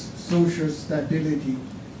of this social stability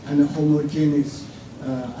and homogeneous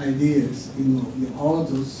ideas in all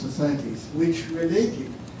those societies, which related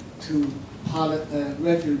to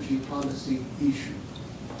refugee policy issue.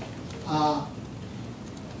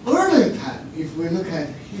 Early time, if we look at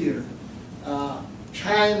here,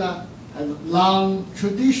 China has a long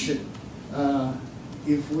tradition.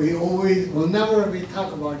 If we always, whenever we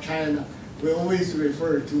talk about China, we always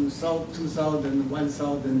refer to 2,000,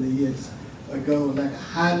 1,000 years ago, like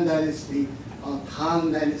Han Dynasty or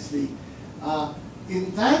Tang Dynasty. in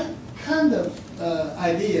that kind of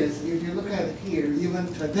ideas, if you look at it here,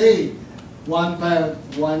 even today, One Belt,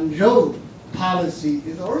 One Road policy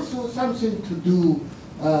is also something to do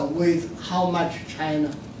with how much China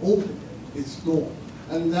opened its door.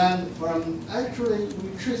 And then from actually,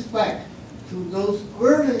 we trace back to those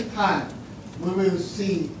early times, we will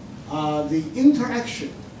see the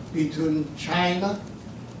interaction between China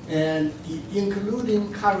and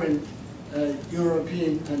including current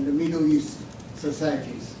European and the Middle East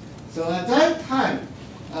societies. So at that time,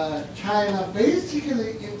 China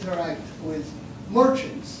basically interact with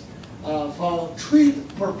merchants for trade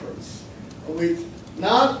purpose with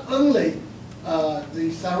not only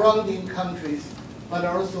the surrounding countries, but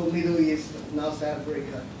also Middle East, North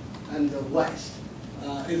Africa, and the West.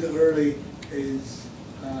 In the early is,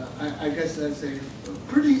 I guess that's a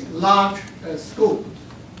pretty large scope.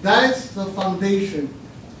 That's the foundation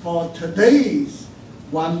for today's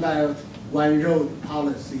One Belt, One Road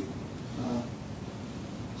policy.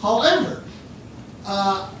 However,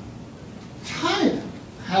 China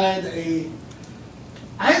had an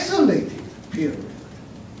isolated period,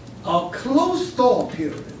 a closed door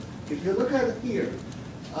period. If you look at it here,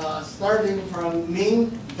 starting from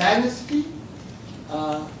Ming Dynasty,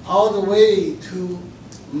 all the way to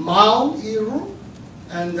Mao era,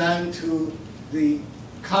 and then to the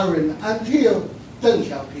current until Deng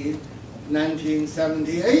Xiaoping,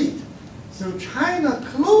 1978. So China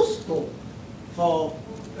closed door for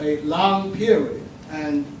a long period,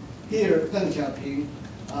 and here Deng Xiaoping,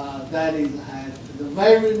 that is had the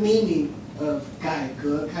very meaning of 改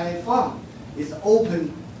革开放, is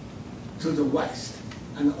open to the West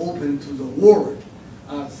and open to the world.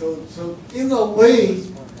 So in a way,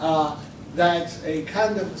 that's a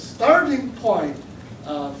kind of starting point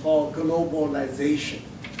for globalization.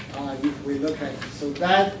 If we look at it, so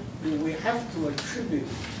that we have to attribute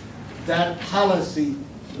that policy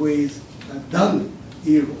with the Deng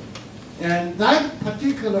era, and that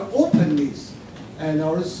particular openness, and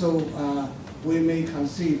also we may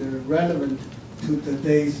consider relevant to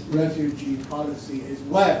today's refugee policy as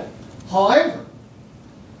well. However,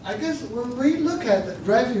 I guess when we look at the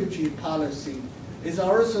refugee policy, it's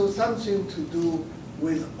also something to do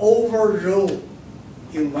with overall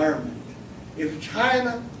environment. If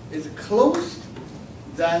China is closed,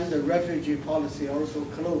 then the refugee policy also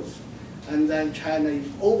closed. And then China is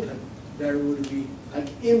open, there would be an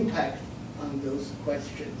impact on those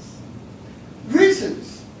questions.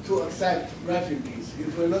 Reasons to accept refugees,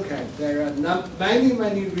 if we look at, there are many,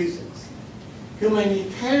 many reasons.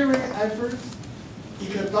 Humanitarian efforts,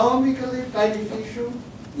 economically beneficial,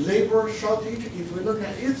 labor shortage. If we look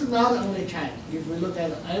at, it's not only China. If we look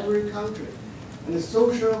at every country, and the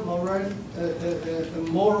social,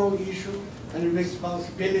 moral issue, and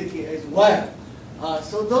responsibility as well.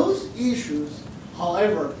 So those issues,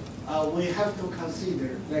 however, we have to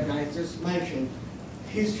consider, like I just mentioned,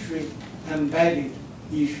 history-embedded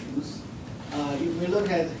issues. If we look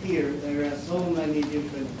at here, there are so many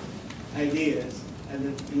different ideas,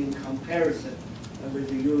 and in comparison with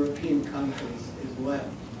the European countries as well.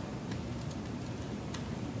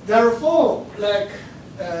 Therefore, like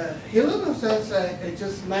Helena says, I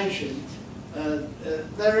just mentioned,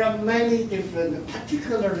 there are many different,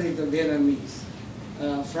 particularly the Vietnamese,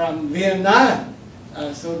 from Vietnam.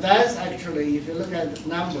 So that's actually, if you look at the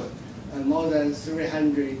number, more than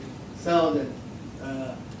 300,000.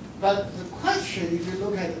 But the question, if you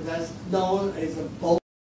look at it, that's known as a boat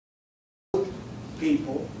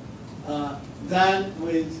people. Then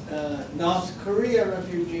with North Korea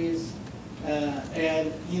refugees,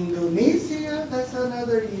 and Indonesia, that's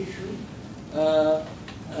another issue.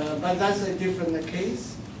 But that's a different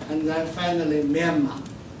case. And then finally, Myanmar.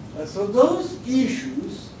 So those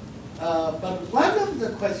issues, but one of the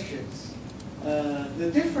questions,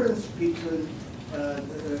 the difference between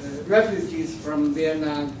refugees from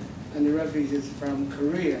Vietnam and the refugees from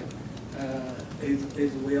Korea,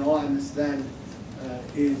 is we all understand,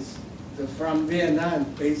 is from Vietnam,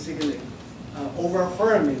 basically,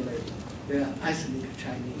 overwhelmingly, they're ethnic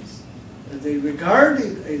Chinese. They regard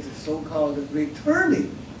it as so-called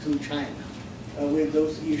returning to China with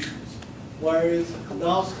those issues. Whereas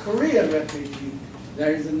North Korea refugee,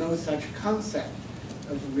 there is no such concept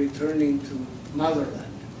of returning to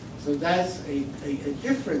motherland. So that's a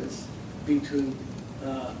difference between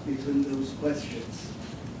those questions.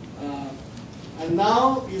 And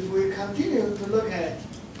now, if we continue to look at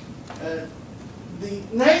the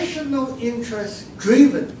national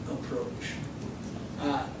interest-driven approach,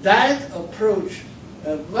 that approach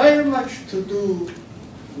very much to do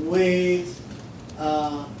with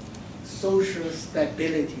social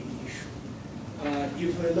stability issue.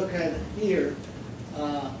 If we look at here,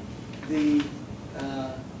 the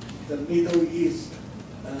Middle East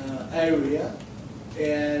area,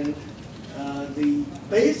 and the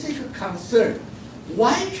basic concern.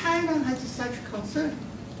 Why China has such concern?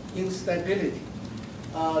 Instability.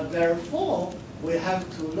 Therefore, we have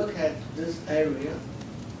to look at this area,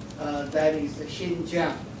 that is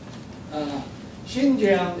Xinjiang.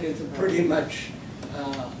 Xinjiang is pretty much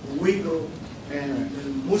Uyghur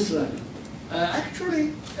and Muslim.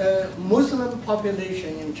 Actually, Muslim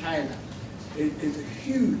population in China is a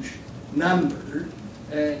huge number.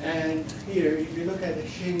 And here, if you look at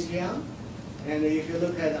Xinjiang, and if you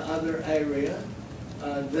look at other area,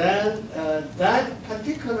 then that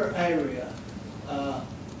particular area,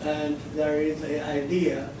 and there is an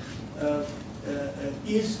idea of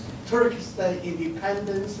East Turkestan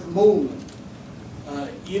independence movement.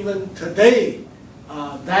 Even today,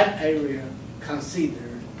 that area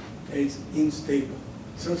considered is unstable.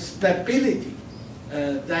 So stability,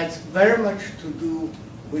 that's very much to do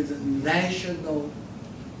with national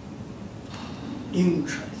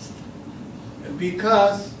interest.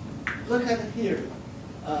 Because look at here,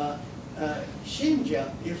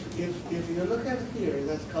 Xinjiang, if you look at here,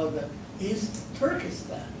 that's called the East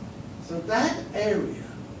Turkestan. So that area,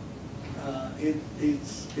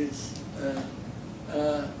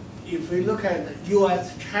 if we look at the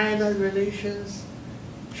U.S.-China relations,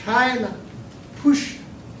 China pushed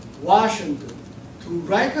Washington to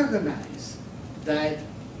recognize that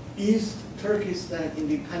East Turkestan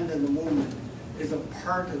independent movement is a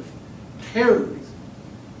part of terrorism.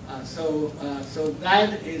 So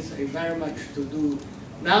that is a very much to do,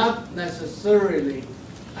 not necessarily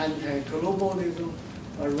anti-globalism,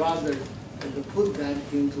 but rather to put that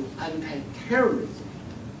into anti-terrorism,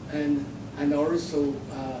 and also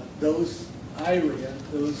those areas,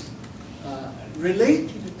 those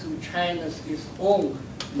related to China's its own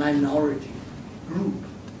minority group,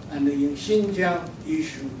 and the Xinjiang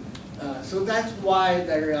issue. So that's why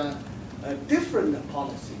there are different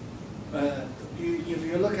policy. If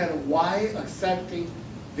you look at why accepting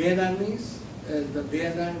Vietnamese, the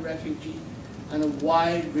Vietnam refugee, and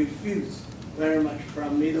why refuse very much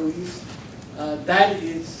from Middle East, that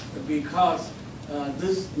is because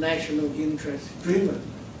this national interest-driven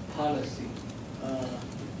policy.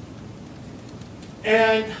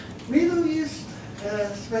 And Middle East,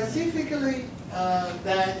 specifically,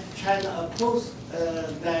 that China opposed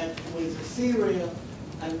that with Syria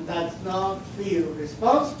and does not feel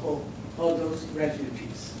responsible for those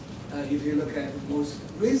refugees. If you look at most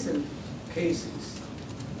recent cases.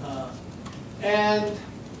 And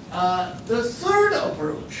the third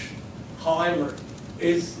approach, however,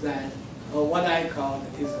 is that what I call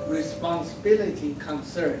is responsibility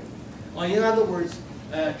concern. Or in other words,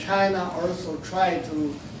 China also tried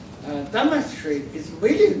to demonstrate its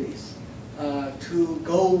willingness to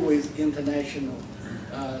go with international,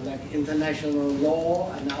 like international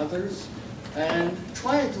law and others, and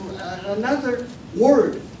try to, another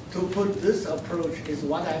word to put this approach is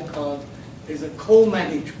what I call is a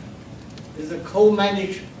co-management. Is a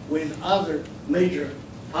co-manage with other major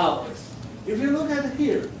powers. If you look at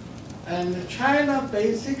here, and China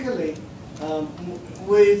basically,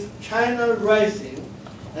 with China rising,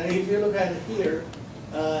 and if you look at here,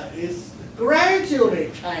 is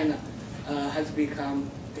gradually China has become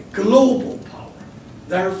a global power.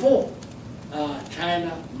 Therefore,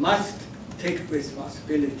 China must take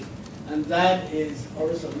responsibility. And that is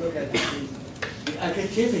also look at the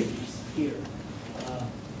activities here.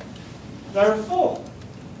 Therefore,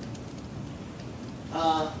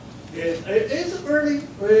 it is early.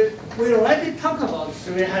 We already talked about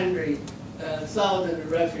 300,000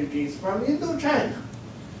 refugees from Indochina,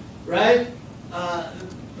 right?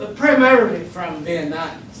 Primarily from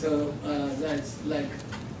Vietnam. So that's like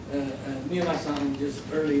Miwa-san just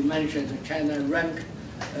early mentioned. China ranked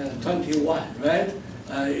 21, right?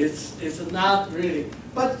 It's not really.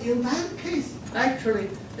 But in that case, actually,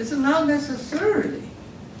 it's not necessarily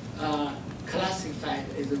classified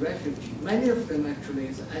as a refugee. Many of them actually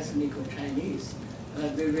is ethnic Chinese.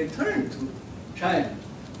 They returned to China.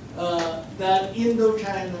 That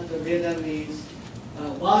Indochina, the Vietnamese,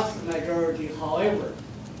 was the majority. However,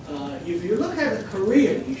 if you look at the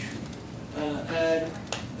Korean issue, and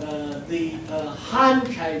the Han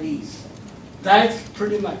Chinese, that's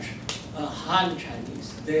pretty much Han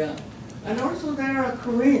Chinese there. And also there are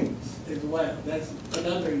Koreans as well. That's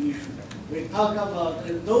another issue. We talk about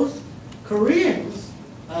those Koreans,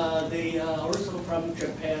 they are also from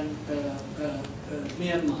Japan,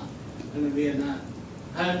 Myanmar, and Vietnam.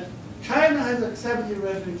 And China has accepted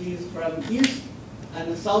refugees from East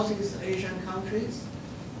and Southeast Asian countries,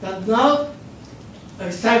 does not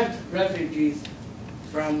accept refugees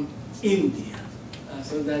from India?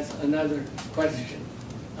 So that's another question.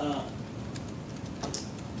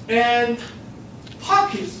 And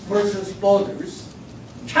pockets versus borders.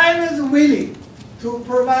 China is willing to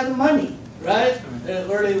provide money, right?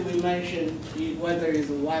 Earlier we mentioned whether it's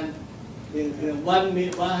 100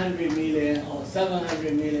 million or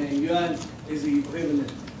 700 million yuan is the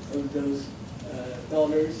equivalent of those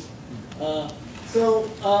dollars. So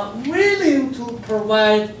willing to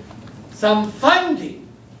provide some funding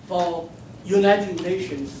for United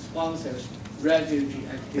Nations sponsored refugee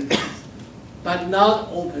activities, but not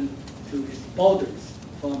open to its borders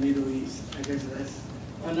for Middle East. I guess that's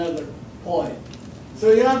another point.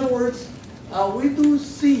 So in other words, we do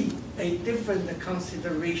see a different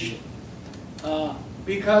consideration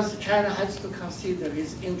because China has to consider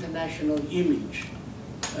its international image.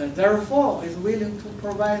 Therefore, is willing to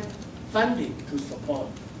provide funding to support,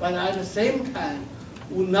 but at the same time,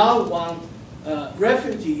 would not want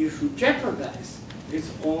refugee issue jeopardize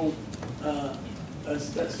its own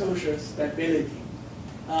social stability.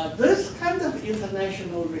 This kind of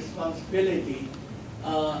international responsibility,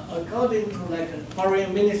 according to like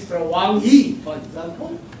Foreign Minister Wang Yi, for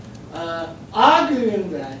example,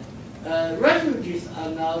 arguing that refugees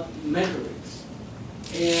are not migrants,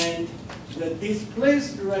 and the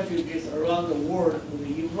displaced refugees around the world will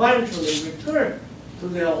eventually return to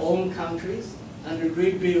their own countries and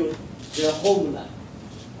rebuild their homeland.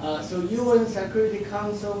 So UN Security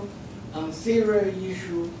Council on Syria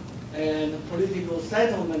issue and political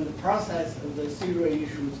settlement process of the Syria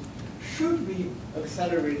issues should be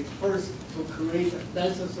accelerated first to create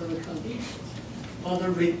necessary conditions for the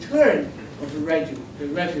return of the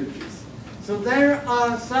refugees. So there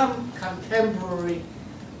are some contemporary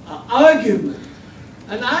arguments,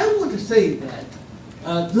 and I would say that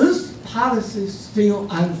this policy is still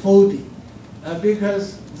unfolding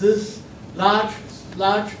because this large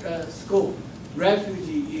scope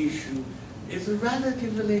refugee issue is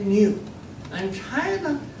relatively new, and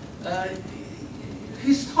China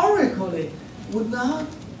historically would not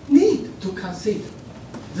need to consider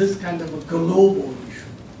this kind of a global issue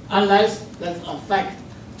unless that affect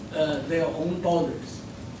their own borders.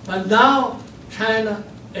 But now China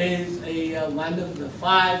is one of the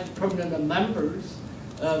 5 permanent members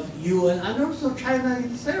of UN, and also China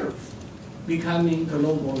itself becoming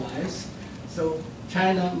globalized. So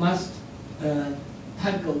China must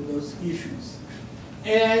tackle those issues.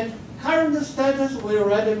 And current status, we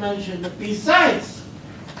already mentioned, besides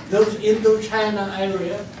those Indo-China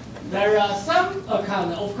area, there are some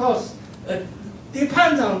accounts, of course,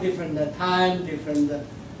 depends on different time, different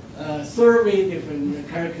survey, different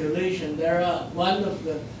calculation. There are one of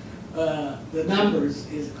the numbers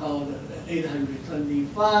is called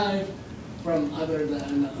 825 from other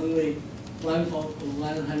than only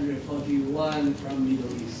 141 from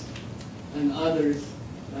Middle East and others.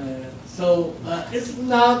 So it's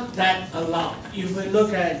not that a lot. If we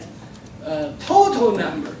look at total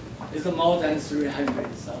number, it's more than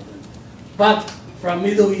 300,000. But from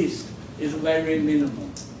Middle East, it's very minimal.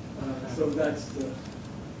 So that's the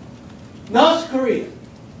North Korea.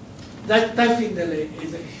 That definitely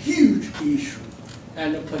is a huge issue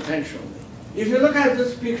and potentially. If you look at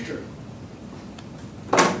this picture,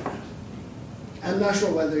 I'm not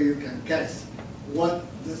sure whether you can guess what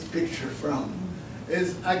this picture from.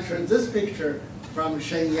 Is actually this picture from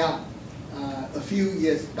Shenyang a few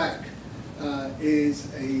years back is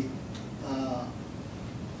a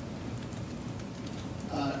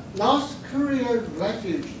North Korean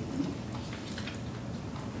refugee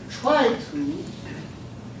tried to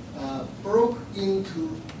broke into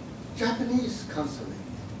Japanese consulate.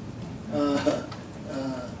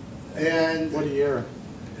 And what year?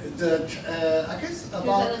 I guess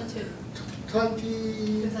about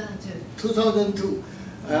 2002.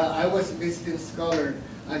 I was a visiting scholar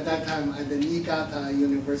at that time at the Niigata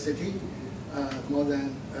University, more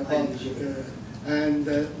than about, and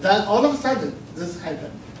then all of a sudden this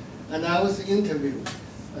happened, and I was interviewed.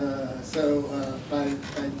 By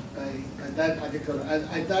that particular,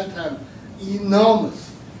 at that time, enormous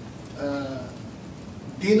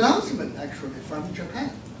denouncement actually from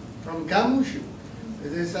Japan, from Gamushu.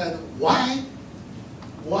 They said, why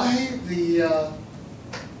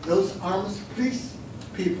those armed police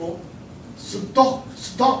people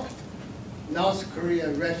stopped North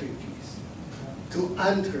Korean refugees to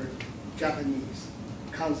enter Japanese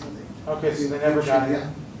consulate. Okay, so they never got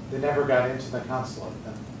in. They never got into the consulate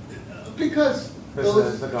then. Because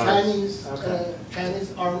those Chinese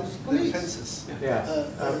Chinese armed police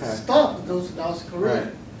stopped those North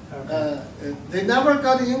Koreans. Right. Okay. They never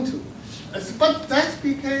got into. But that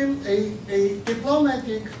became a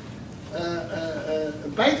diplomatic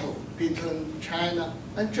battle between China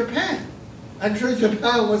and Japan. Actually,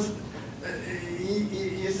 Japan was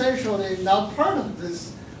essentially not part of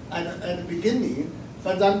this at the beginning,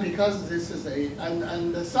 but then because this is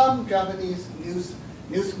and some Japanese news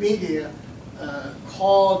media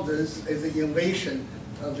call this as an invasion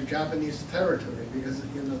of the Japanese territory, because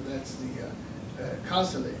that's the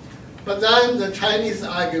consulate. But then the Chinese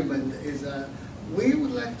argument is we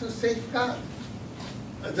would like to safeguard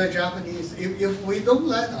the Japanese. If we don't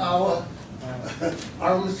let our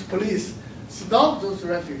armed police stop those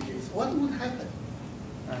refugees, what would happen?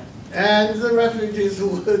 And the refugees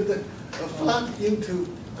would flood into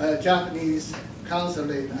Japanese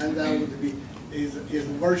consulate, and that would be is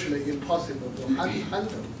virtually impossible to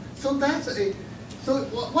handle. So so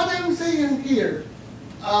what I'm saying here,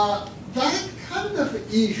 that kind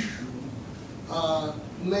of issue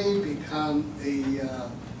may become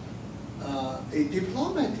a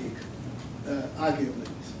diplomatic argument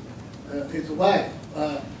as well.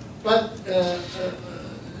 But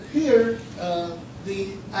here, the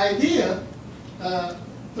idea,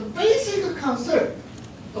 the basic concern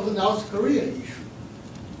of the North Korea issue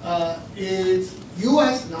is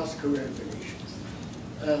U.S.-North Korea relations,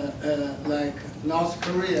 like North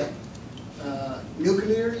Korea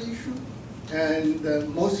nuclear issue, and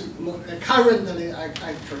currently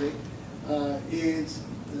actually is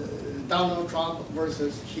Donald Trump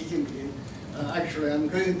versus Xi Jinping. Actually, I'm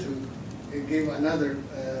going to give another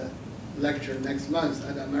lecture next month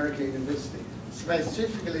at American University,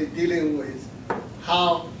 specifically dealing with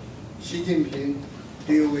how Xi Jinping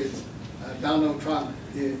deal with Donald Trump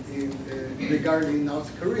regarding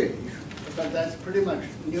North Korea issue. But that's pretty much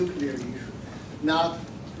nuclear issue, not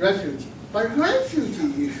refugee. But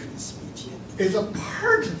refugee issue is a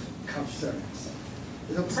part of concerns.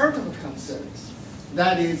 It's a part of concerns.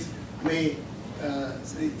 That is,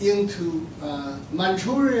 into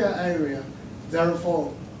Manchuria area,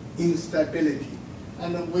 therefore instability.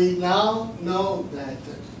 And we now know that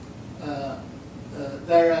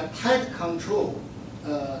there are tight control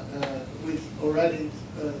with already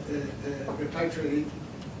repatriated,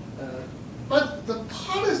 but the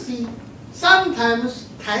policy sometimes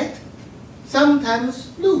tight,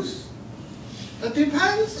 sometimes loose. It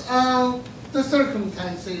depends on the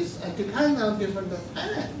circumstances, and depends on different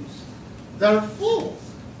times. Therefore,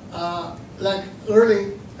 like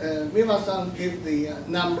early, Miwa-san gave the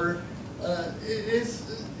number. It's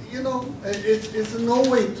no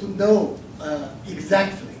way to know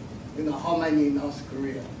exactly, how many North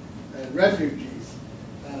Korean refugees.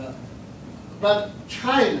 But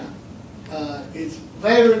China is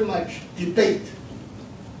very much debate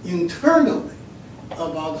internally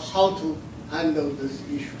about how to handle this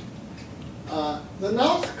issue. The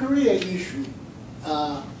North Korea issue,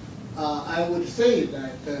 I would say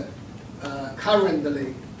that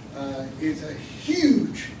currently is a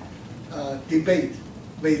huge debate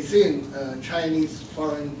within Chinese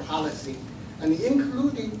foreign policy, and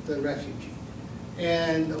including the refugee.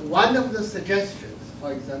 And one of the suggestions,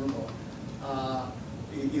 for example,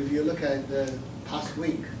 if you look at the past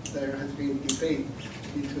week, there has been debate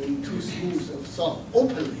between two schools of thought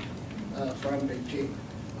openly from Beijing.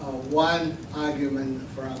 One argument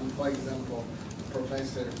from, for example,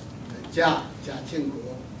 Professor Jia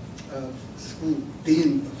Qingguo of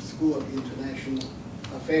Dean of School of International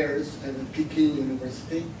Affairs at Peking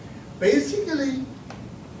University. Basically,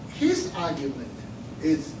 his argument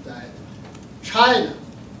is that China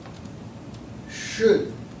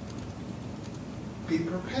should be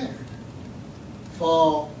prepared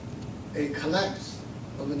for a collapse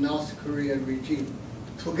of the North Korean regime,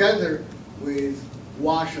 together with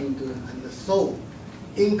Washington and Seoul,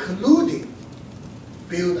 including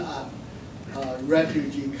build up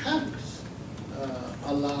refugee camps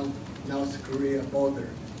along North Korea border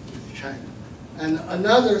with China. And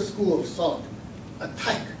another school of thought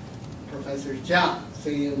attacked Professor Jia,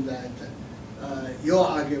 saying that your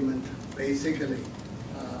argument basically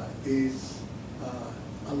is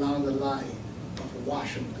along the line of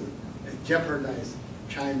Washington and jeopardize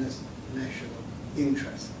China's national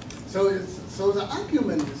interest. So the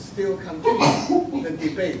argument still continues, the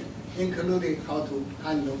debate, including how to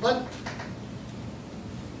handle. But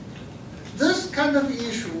this kind of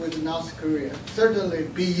issue with North Korea, certainly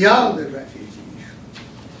beyond the refugee issue,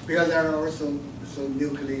 because there are also some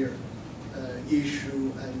nuclear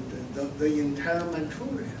issue, and the entire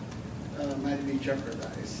Manchuria might be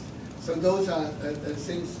jeopardized. So those are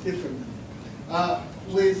things differently.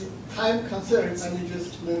 With time concerns, let me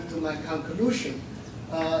just move to my conclusion.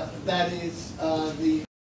 That is the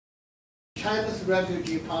China's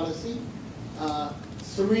refugee policy,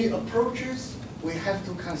 three approaches we have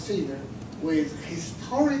to consider with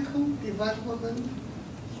historical development,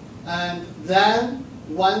 and then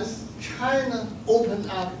once China opened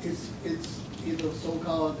up its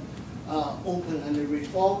so-called open and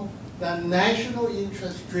reform, then national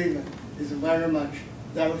interest driven is very much,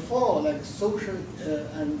 therefore, like social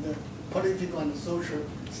and political and social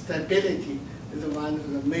stability is one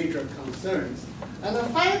of the major concerns. And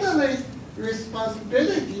finally,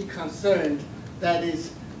 responsibility concerned, that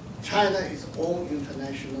is China's own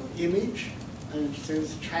international image, and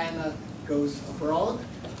since China goes abroad,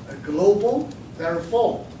 global,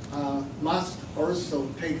 therefore must also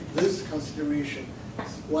take this consideration,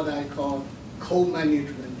 what I call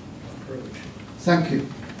co-management approach. Thank you.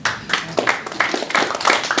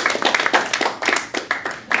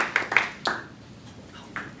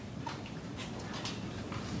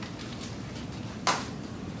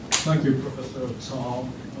 Thank you, Professor Cao.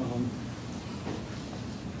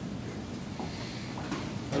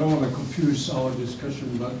 I don't want to confuse our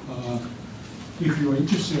discussion, but if you're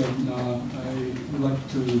interested, I would like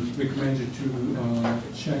to recommend you to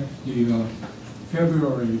check the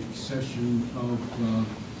February session of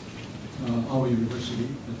our university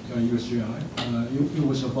at USJI. It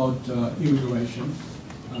was about immigration.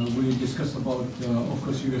 We discussed about, of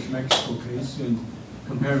course, US-Mexico case in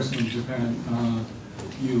comparison to Japan,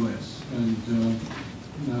 US. And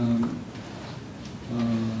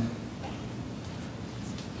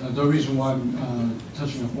the reason why I'm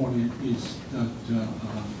touching upon it is that,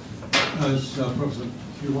 as Professor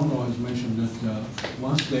Kishore has mentioned, that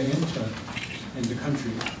once they enter in the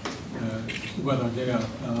country, whether they are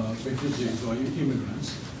refugees or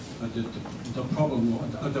immigrants, the problem or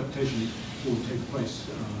the adaptation will take place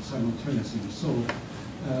simultaneously. So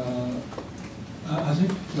I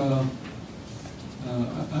think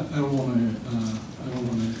I don't want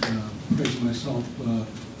to praise myself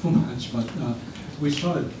too much, but we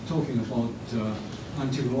started talking about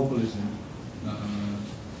anti-globalism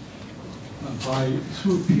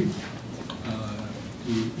through people,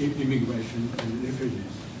 the immigration and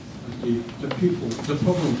refugees. The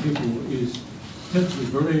problem of people tends to be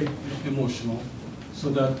very emotional, so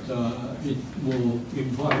that it will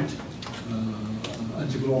invite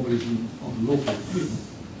anti-globalism of local people.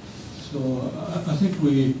 So I think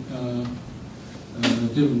we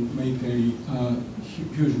didn't make a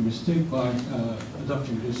huge mistake by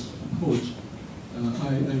adopting this approach. I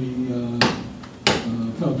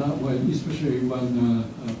felt that way, especially when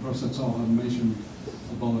Professor Cao had mentioned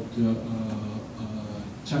about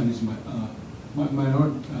Chinese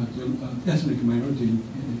minority, ethnic minority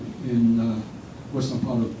in western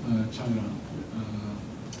part of China.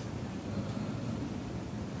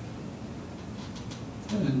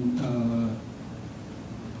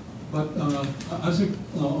 But I think,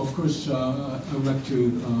 of course, I would like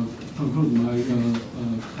to conclude my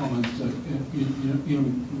comments in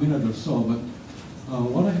a minute or so. But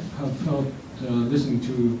what I have felt listening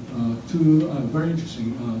to two very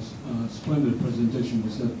interesting, splendid presentations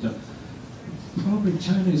was that probably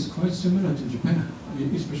China is quite similar to Japan,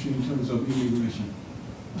 especially in terms of immigration.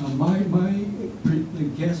 My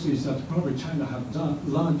guess is that probably China have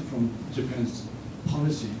learned from Japan's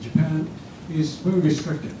policy. Japan is very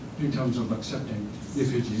restricted in terms of accepting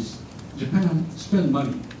refugees. Japan spend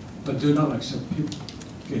money, but do not accept people.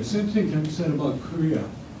 Okay, same thing can be said about Korea,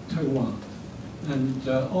 Taiwan. And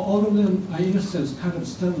all of them are, in a sense, kind of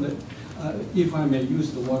state-led, if I may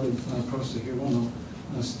use the word of Professor Hirono,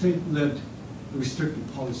 state-led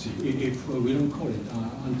restrictive policy, if we don't call it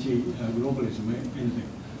anti-globalism or anything.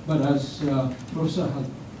 But as Professor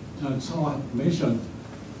Cao had mentioned,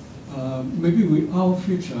 maybe our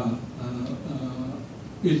future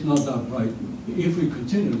is not that bright if we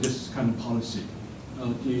continue this kind of policy.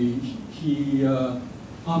 He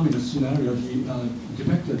ominous scenario, he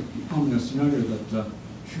depicted the ominous scenario that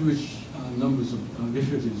huge numbers of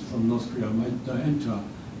refugees from North Korea might enter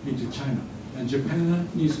into China. And Japan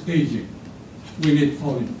is aging. We need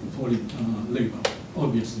foreign labor,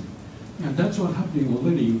 obviously. And that's what's happening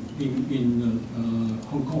already in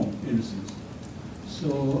Hong Kong, in a sense.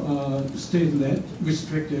 So state-led,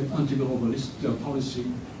 restrictive, anti-globalist policy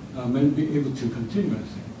may be able to continue, I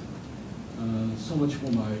think. So much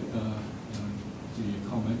for my the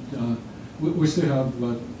comment. We still have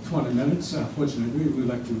 20 minutes. Fortunately, we'd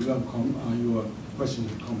like to welcome your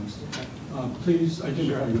questions and comments. Please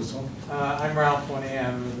identify yourself. I'm Ralph Winnie.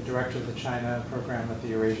 I'm the director of the China program at the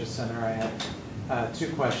Eurasia Center. I had two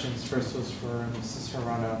questions. First was for Mrs.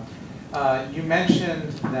 Hirono. You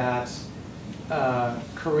mentioned that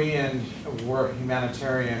Korean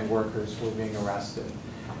humanitarian workers were being arrested.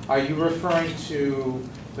 Are you referring to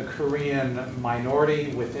the Korean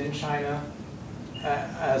minority within China,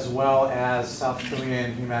 as well as South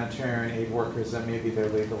Korean humanitarian aid workers that may be there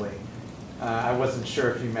legally. I wasn't sure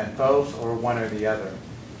if you meant both or one or the other.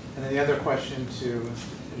 And then the other question to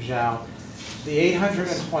Zhao, the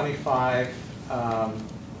 825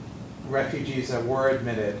 refugees that were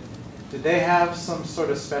admitted, did they have some sort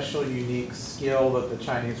of special, unique skill that the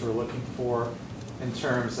Chinese were looking for in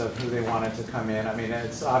terms of who they wanted to come in? I mean,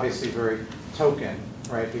 it's obviously very token,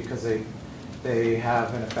 right, because they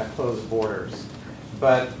have, in effect, closed borders.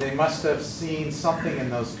 But they must have seen something in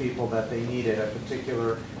those people that they needed, a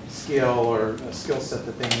particular skill or a skill set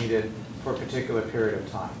that they needed for a particular period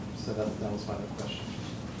of time. So that was my other question.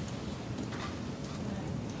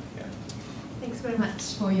 Yeah. Thanks very much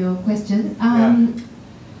for your question. Yeah.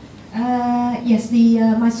 Yes,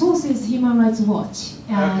 my source is Human Rights Watch,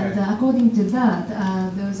 and Okay. According to that,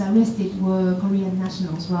 those arrested were Korean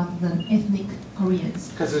nationals rather than ethnic Koreans.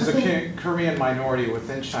 Because there's a Korean minority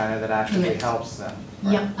within China that actually Correct. helps them.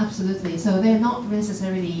 Right? Yep, absolutely. So they're not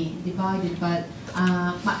necessarily divided, but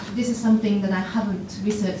this is something that I haven't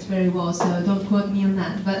researched very well, so don't quote me on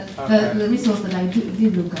that. But Okay. the resource that I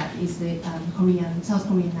did look at is the South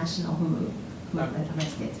Korean national who were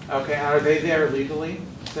arrested. Okay, are they there legally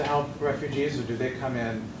to help refugees, or do they come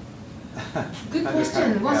in? Good undercover?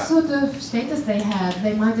 question. What Yeah. sort of status they had?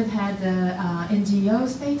 They might have had NGO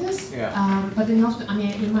status. Yeah. But then also, I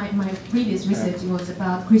mean, in my previous research, it was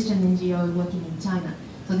about Christian NGO working in China.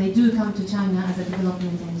 So they do come to China as a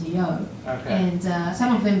development NGO, Okay. and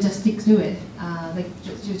some of them just stick to it.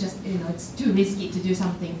 It's too risky to do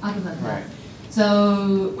something other than that. Right.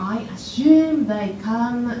 So I assume they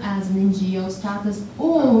come as an NGO status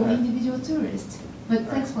or Okay. individual tourist. But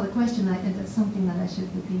thanks for the question. I think that's something that I should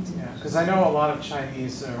look into. Yeah, because I know a lot of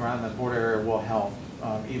Chinese around the border area will help,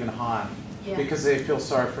 even Han, Yeah. because they feel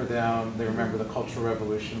sorry for them. They remember the Cultural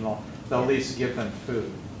Revolution. They'll at least give them food,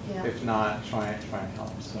 Yeah. if not try and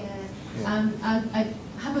help. So, Yeah. I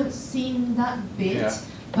haven't seen that bit, Yeah.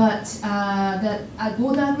 but that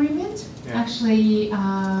border agreement Yeah. actually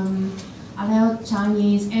allowed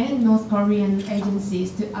Chinese and North Korean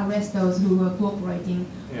agencies to arrest those who were cooperating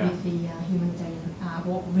Yeah. with the humanitarian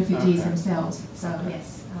refugees Okay. themselves. So Okay.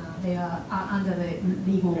 yes, they are under the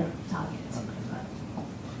legal Yeah. target.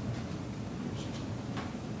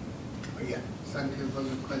 Yeah, thank you for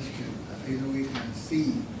the question. As we can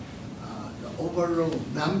see, the overall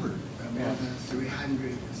number, more than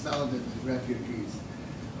 300,000 refugees,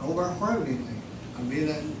 overwhelmingly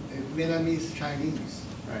Vietnamese Chinese.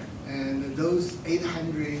 Right. And those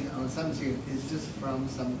 800 or something is just from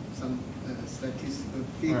some statistical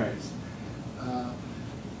figures.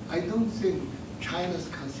 I don't think China's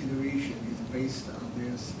consideration is based on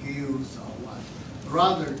their skills or what.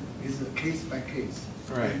 Rather, it's a case by case.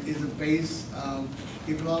 Right. It is based on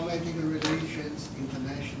diplomatic relations,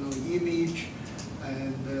 international image,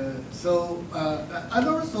 and and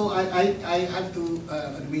also I have to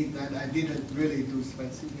admit that I didn't really do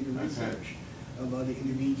specific research about the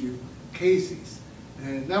individual cases.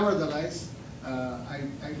 Nevertheless, I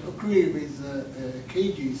agree with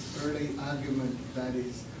KG's early argument that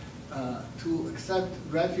is to accept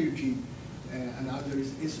refugee and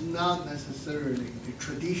others is not necessarily a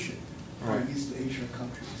tradition for Right. East Asia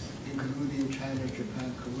countries, including China,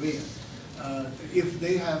 Japan, Korea. If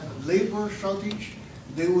they have labor shortage,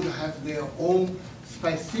 they would have their own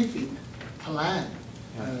specific plan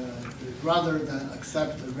rather than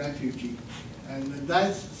accept a refugee. And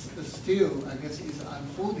that's still, I guess, is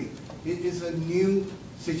unfolding. It is a new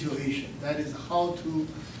situation. That is how to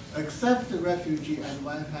accept the refugee on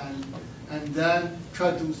one hand and then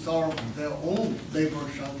try to solve their own labor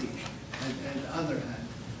shortage on the other hand.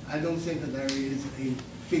 I don't think that there is a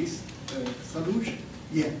fixed solution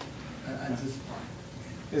yet at this point.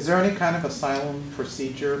 Is there any kind of asylum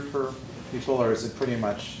procedure for people, or is it pretty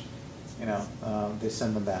much, they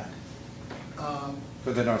send them back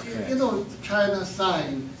for the North Koreans? China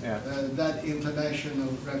signed Yeah. that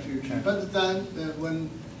international refugee, Okay. but then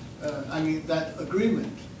that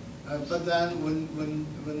agreement, but then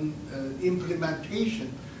when implementation,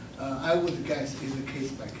 I would guess is a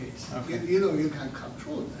case by case. Okay. You can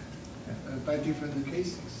control that by different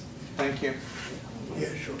cases. Thank you.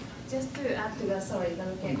 Yeah, sure. Just to add to that, sorry, is that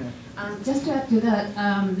okay? Okay. Just to add to that,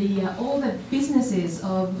 all the businesses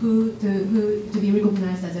of who to be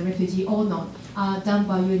recognized as a refugee or not are done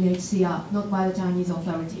by UNHCR, not by the Chinese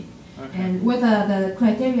authority. Okay. And whether the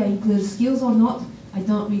criteria includes skills or not, I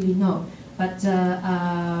don't really know. But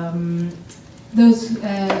those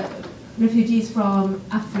refugees from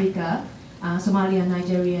Africa, Somalia,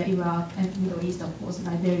 Nigeria, Iraq, and Middle East, of course,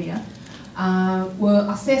 Liberia, were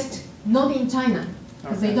assessed not in China,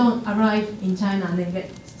 because they Okay. don't arrive in China and then get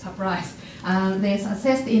surprised. they're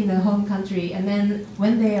assessed in the home country, and then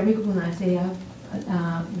when they are recognized, they are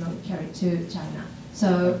carried to China.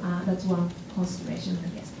 So that's one consideration, I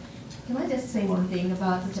guess. Can I just say one thing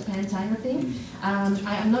about the Japan-China thing?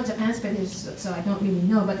 I'm not Japan specialist, so I don't really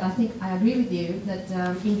know, but I think I agree with you that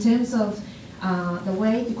in terms of the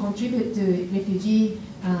way to contribute to refugee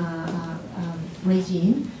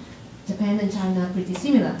regime, Japan and China are pretty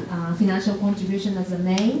similar. Financial contribution as the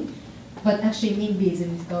main, but actually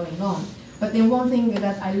NIMBYism is going on. But then one thing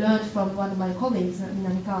that I learned from one of my colleagues,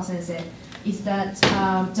 Minamikawa sensei, is that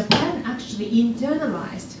Japan actually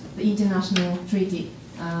internalized the international treaty.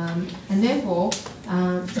 And therefore,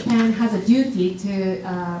 Japan has a duty to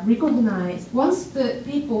recognize, once the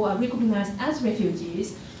people are recognized as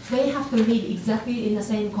refugees, they have to live exactly in the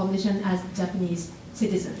same condition as Japanese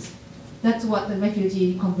citizens. That's what the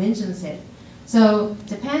Refugee Convention said. So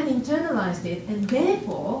Japan internalized it, and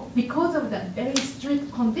therefore, because of that very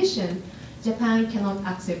strict condition, Japan cannot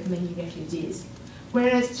accept many refugees.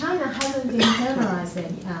 Whereas China hasn't internalized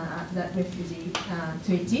that refugee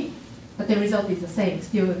treaty, but the result is the same,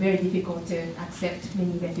 still very difficult to accept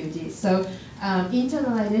many refugees. So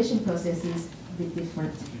internalization process is a bit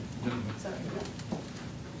different. Sorry.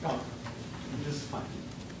 Oh, this is fine.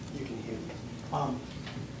 You can hear me.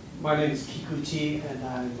 My name is Kikuchi, and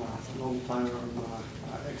I'm a long-time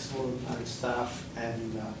ex-volunteer staff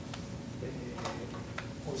and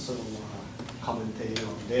also commentator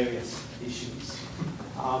on various issues.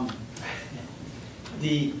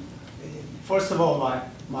 First of all,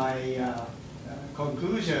 my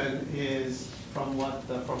conclusion is from what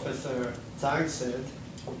Professor Zhao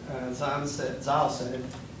said,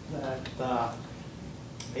 that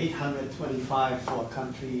 825 for a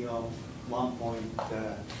country of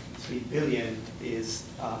 1.3 billion is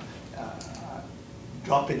a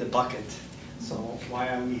drop in the bucket. So why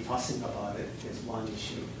are we fussing about it is one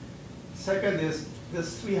issue. Second is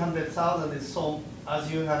this 300,000 is so,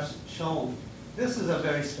 as you have shown, this is a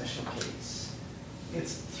very special case.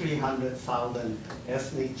 It's 300,000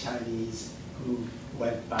 ethnic Chinese who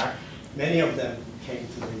went back. Many of them came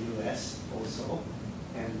to the US also,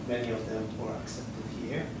 and many of them were accepted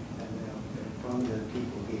here, and they're prominent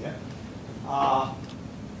people here. I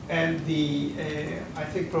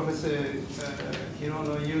think Professor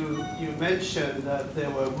Hirono, you mentioned that there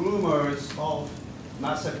were rumors of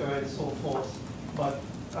massacre and so forth, but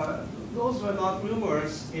those were not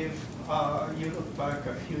rumors if you look back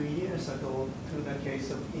a few years ago to the case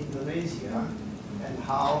of Indonesia and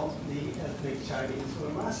how the ethnic Chinese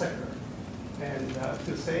were massacred. And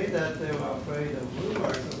to say that they were afraid of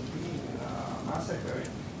rumors of being massacred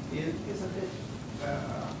is a bit,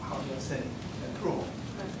 how do I say, cruel.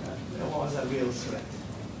 There was a real threat.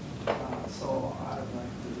 So I'd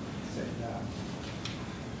like to say that.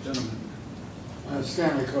 Gentlemen.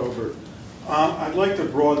 Stanley Covert. I'd like to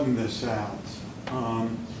broaden this out.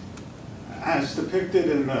 As depicted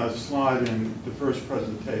in the slide in the first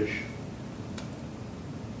presentation,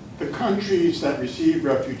 the countries that received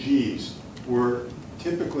refugees were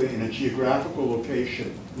typically in a geographical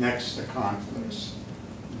location next to conflicts.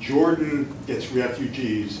 Jordan gets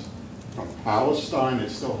refugees from Palestine, it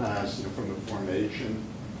still has, from the formation,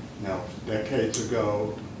 decades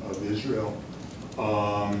ago of Israel.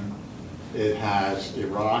 It has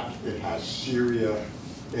Iraq, it has Syria,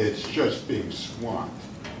 it's just being swamped.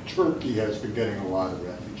 Turkey has been getting a lot of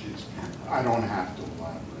refugees. I don't have to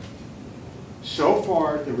elaborate. So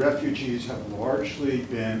far, the refugees have largely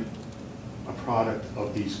been a product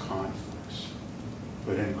of these conflicts.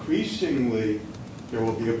 But increasingly, there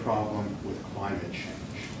will be a problem with climate change.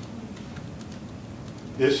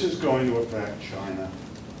 This is going to affect China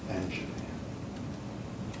and Japan.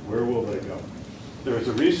 Where will they go? There was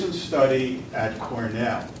a recent study at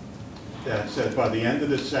Cornell that said by the end of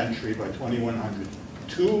the century, by 2100,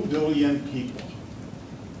 2 billion people,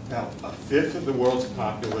 now a fifth of the world's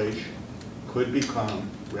population, could become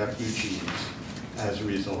refugees as a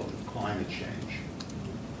result of climate change.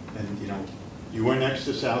 And you were next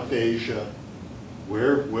to South Asia.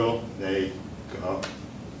 Where will they go?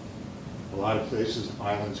 A lot of places,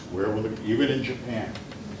 islands, where will they, even in Japan,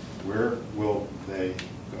 where will they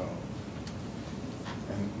go?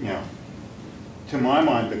 And to my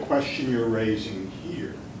mind, the question you're raising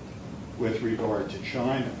here with regard to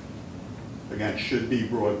China, again, should be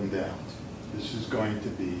broadened out. This is going to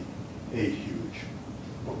be a huge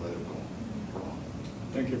political problem.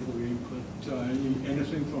 Thank you for your input.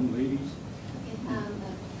 Anything from ladies? I'm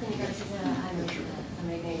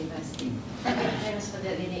American University. Thank you very much for the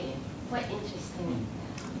really quite interesting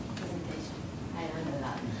presentation. I learned a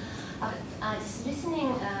lot. Just listening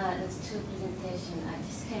those two presentations, I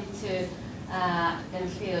just came to then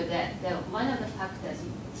feel that one of the factors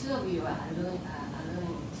two of you are alluding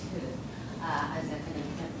to as a kind of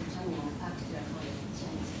determining factor for the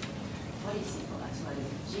Chinese policy for actually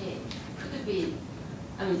refugee could be,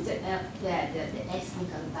 I mean, the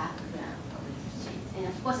ethnical background of refugees. And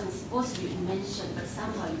of course, I'm supposed to be mentioned, but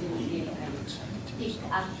somehow you didn't really pick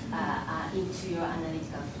up into your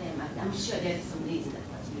analytical framework. I'm sure there's some reason that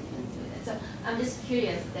you didn't do that. So I'm just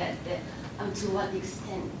curious that to what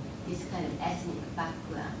extent this kind of ethnic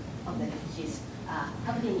background of the refugees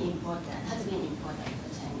has been important for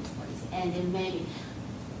Chinese policy, and then maybe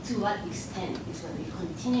to what extent it's going to be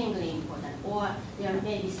continually important, or there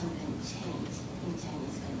may be some kind of change in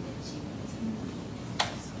Chinese kind of refugee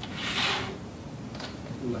policy.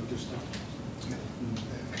 Would you like to start?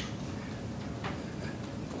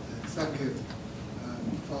 Thank you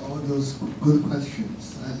for all those good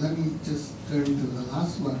questions. Let me just turn to the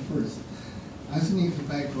last one first. Ethnic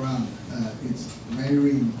background is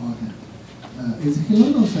very important. As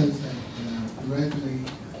Hirono says that correctly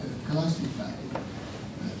classified.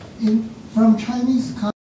 From Chinese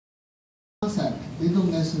concept, they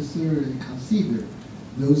don't necessarily consider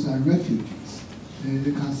those are refugees.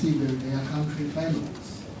 They consider they are country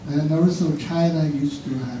fellows. And also China used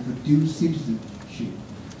to have a dual citizenship,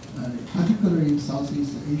 particularly in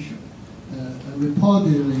Southeast Asia.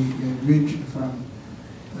 Reportedly ranging from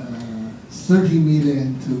 30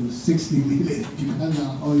 million to 60 million, depending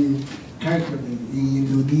on how you calculate in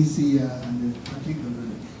Indonesia and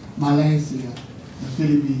particularly Malaysia, the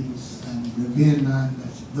Philippines, and Vietnam.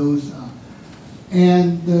 Those are.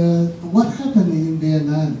 And what happened in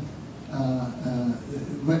Vietnam,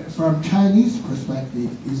 from Chinese perspective,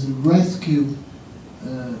 is rescue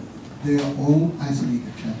their own ethnic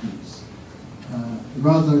Chinese,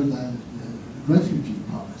 rather than refugee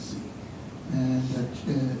policy. And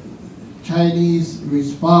Chinese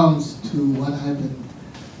response to what happened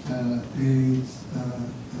is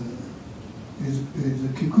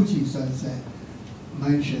Kikuchi-san said,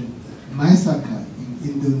 mentioned massacre in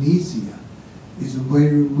Indonesia is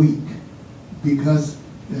very weak because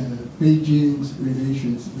Beijing's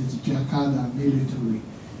relations with Jakarta military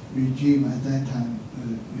regime at that time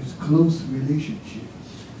is close relationship.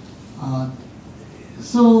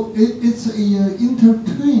 So it's an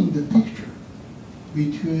intertwined picture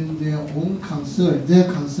between their own concern,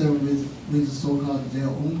 with so-called their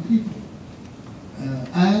own people,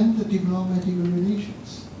 and the diplomatic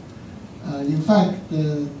relations. In fact,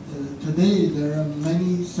 today there are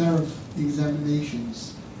many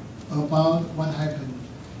self-examinations about what happened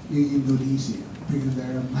in Indonesia, because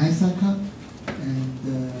there are massacre, and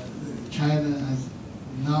China has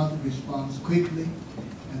not responded quickly,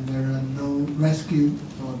 and there are no rescue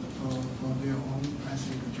for their own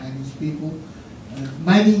ethnic Chinese people.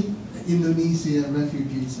 Many Indonesian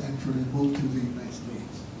refugees actually moved to the United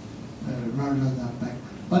States rather than back.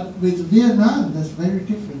 But with Vietnam, that's a very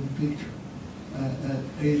different picture.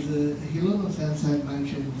 As Hirono-san had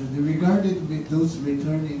mentioned, they regarded those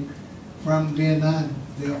returning from Vietnam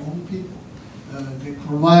their own people. They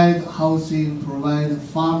provide housing, provide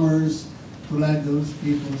farmers to let those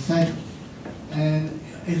people settle. And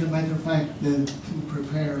as a matter of fact, to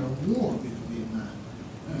prepare a war with Vietnam.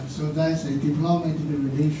 So that's a diplomatic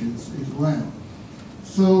relations as well.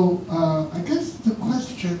 So I guess the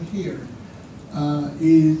question here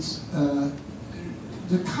is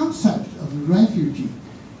the concept of refugee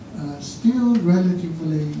still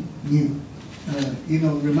relatively new.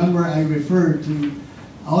 Remember I referred to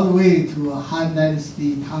all the way to a Han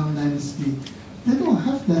Dynasty, Tang Dynasty. They don't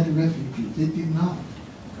have that refugee. They did not.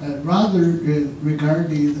 Rather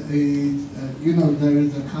regarded as, there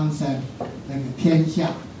is a concept like a 天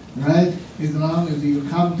下, right? As long as you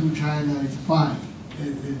come to China, it's fine.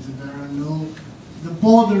 There are no, the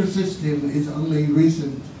border system is only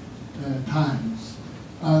recent times.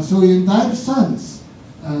 So in that sense,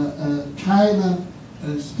 China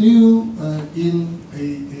still in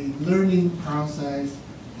a learning process,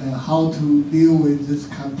 how to deal with this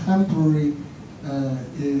contemporary,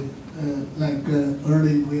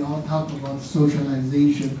 early we all talked about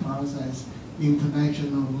socialization process,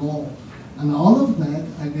 international law, and all of that,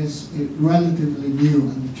 I guess, is relatively new,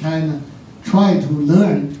 and China tried to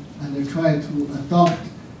learn and try to adopt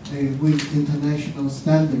with international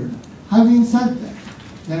standard. Having said that,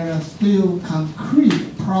 there are still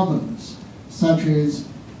concrete problems such as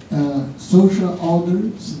social order,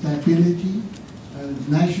 stability,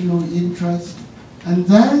 national interest, and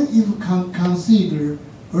then if you consider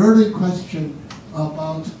early question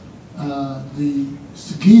about the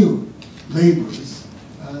skilled laborers,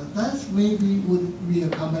 that maybe would be a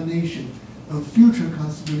combination of future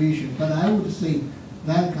consideration. But I would say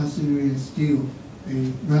that consideration is still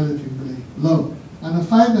relatively low. And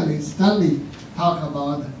finally, Stanley talked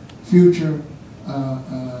about future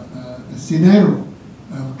scenario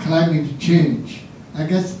of climate change. I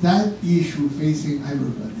guess that issue facing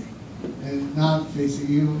everybody, and not facing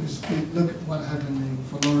you. Look at what happened in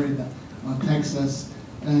Florida, or Texas,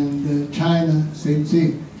 and China, same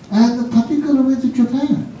thing. And particularly with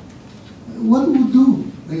Japan, what would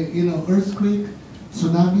do? Earthquake,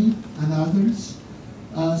 tsunami, and others.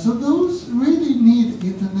 So those really need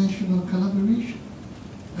international collaboration.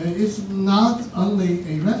 It's not only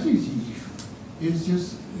a refugee issue. It's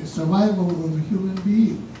just a survival of a human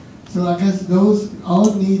being. So I guess those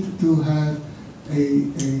all need to have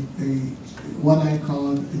what I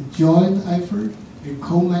call a joint effort, a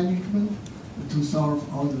co-management to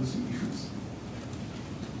solve all those issues.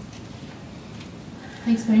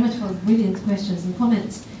 Thanks very much for brilliant questions and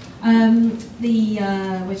comments.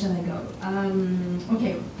 Where shall I go?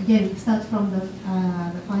 Okay, again, start from the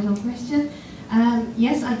final question.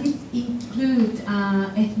 Yes, I did include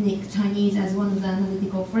ethnic Chinese as one of the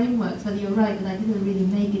analytical frameworks, but you're right that I didn't really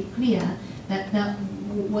make it clear that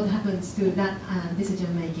what happens to that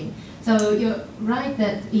decision making. So you're right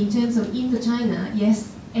that in terms of Indochina,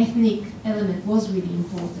 yes, ethnic element was really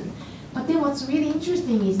important. But then what's really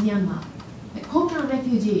interesting is Myanmar. The Kuan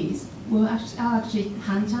refugees are actually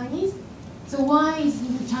Han Chinese. So why is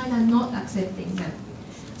China not accepting them?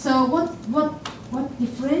 So what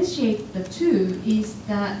differentiates the two is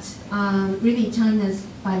that really China's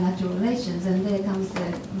bilateral relations, and there comes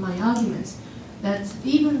my argument, that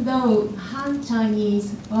even though Han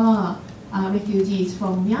Chinese are refugees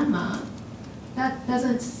from Myanmar, that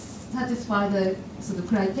doesn't satisfy the sort of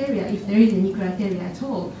criteria, if there is any criteria at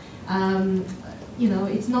all.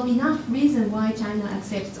 It's not enough reason why China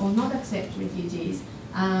accepts or not accepts refugees.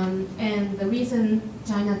 And the reason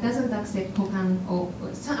China doesn't accept Kuan, or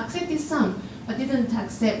accepted some, but didn't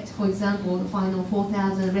accept, for example, the final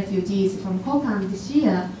 4,000 refugees from Kuan this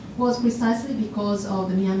year, was precisely because of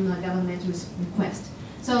the Myanmar government's request.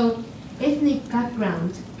 So ethnic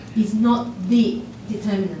background is not the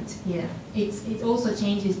determinant here. It also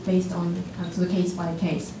changes based on sort of case by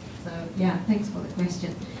case. So yeah, thanks for the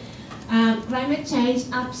question. Climate change,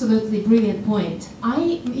 absolutely brilliant point.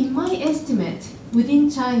 In my estimate, within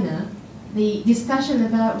China, the discussion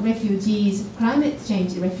about refugees, climate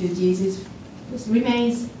change refugees,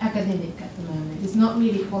 remains academic at the moment. It's not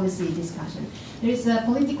really policy discussion. There is a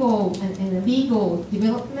political and a legal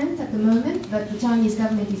development at the moment, but the Chinese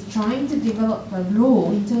government is trying to develop a law,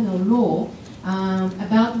 internal law,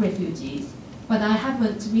 about refugees. But I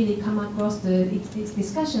haven't really come across the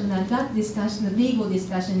discussion, and that discussion, the legal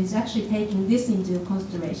discussion, is actually taking this into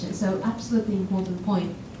consideration. So absolutely important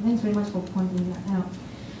point. Thanks very much for pointing that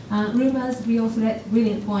out. Rumors, real threat,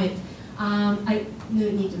 brilliant point. I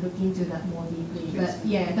need to look into that more deeply. But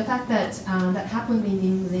yeah, the fact that that happened in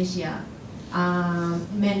Indonesia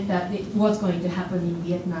meant that it was going to happen in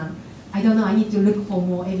Vietnam. I don't know, I need to look for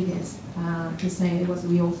more evidence to say it was a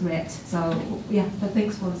real threat. So yeah, but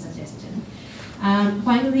thanks for the suggestion.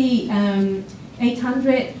 Finally,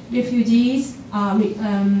 800 refugees,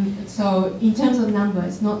 so in terms of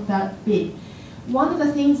numbers, not that big. One of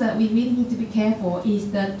the things that we really need to be careful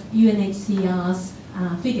is that UNHCR's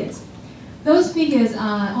figures. Those figures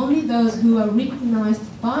are only those who are recognized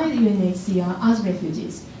by the UNHCR as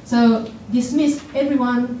refugees. So dismiss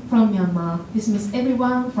everyone from Myanmar, dismiss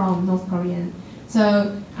everyone from North Korea.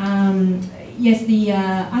 So yes,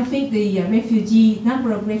 I think the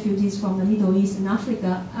number of refugees from the Middle East and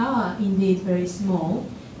Africa are indeed very small,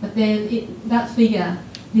 but then that figure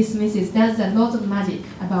dismisses, does a lot of magic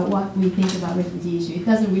about what we think about refugee issues. It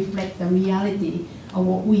doesn't reflect the reality of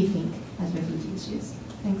what we think as refugee issues.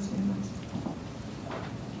 Thanks very much.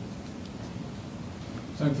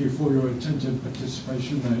 Thank you for your attentive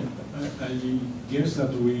participation. I guess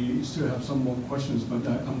that we still have some more questions, but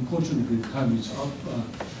unfortunately time is up.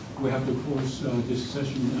 We have to close this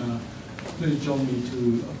session. Please join me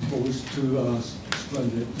to pose to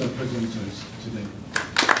splendid presenters today.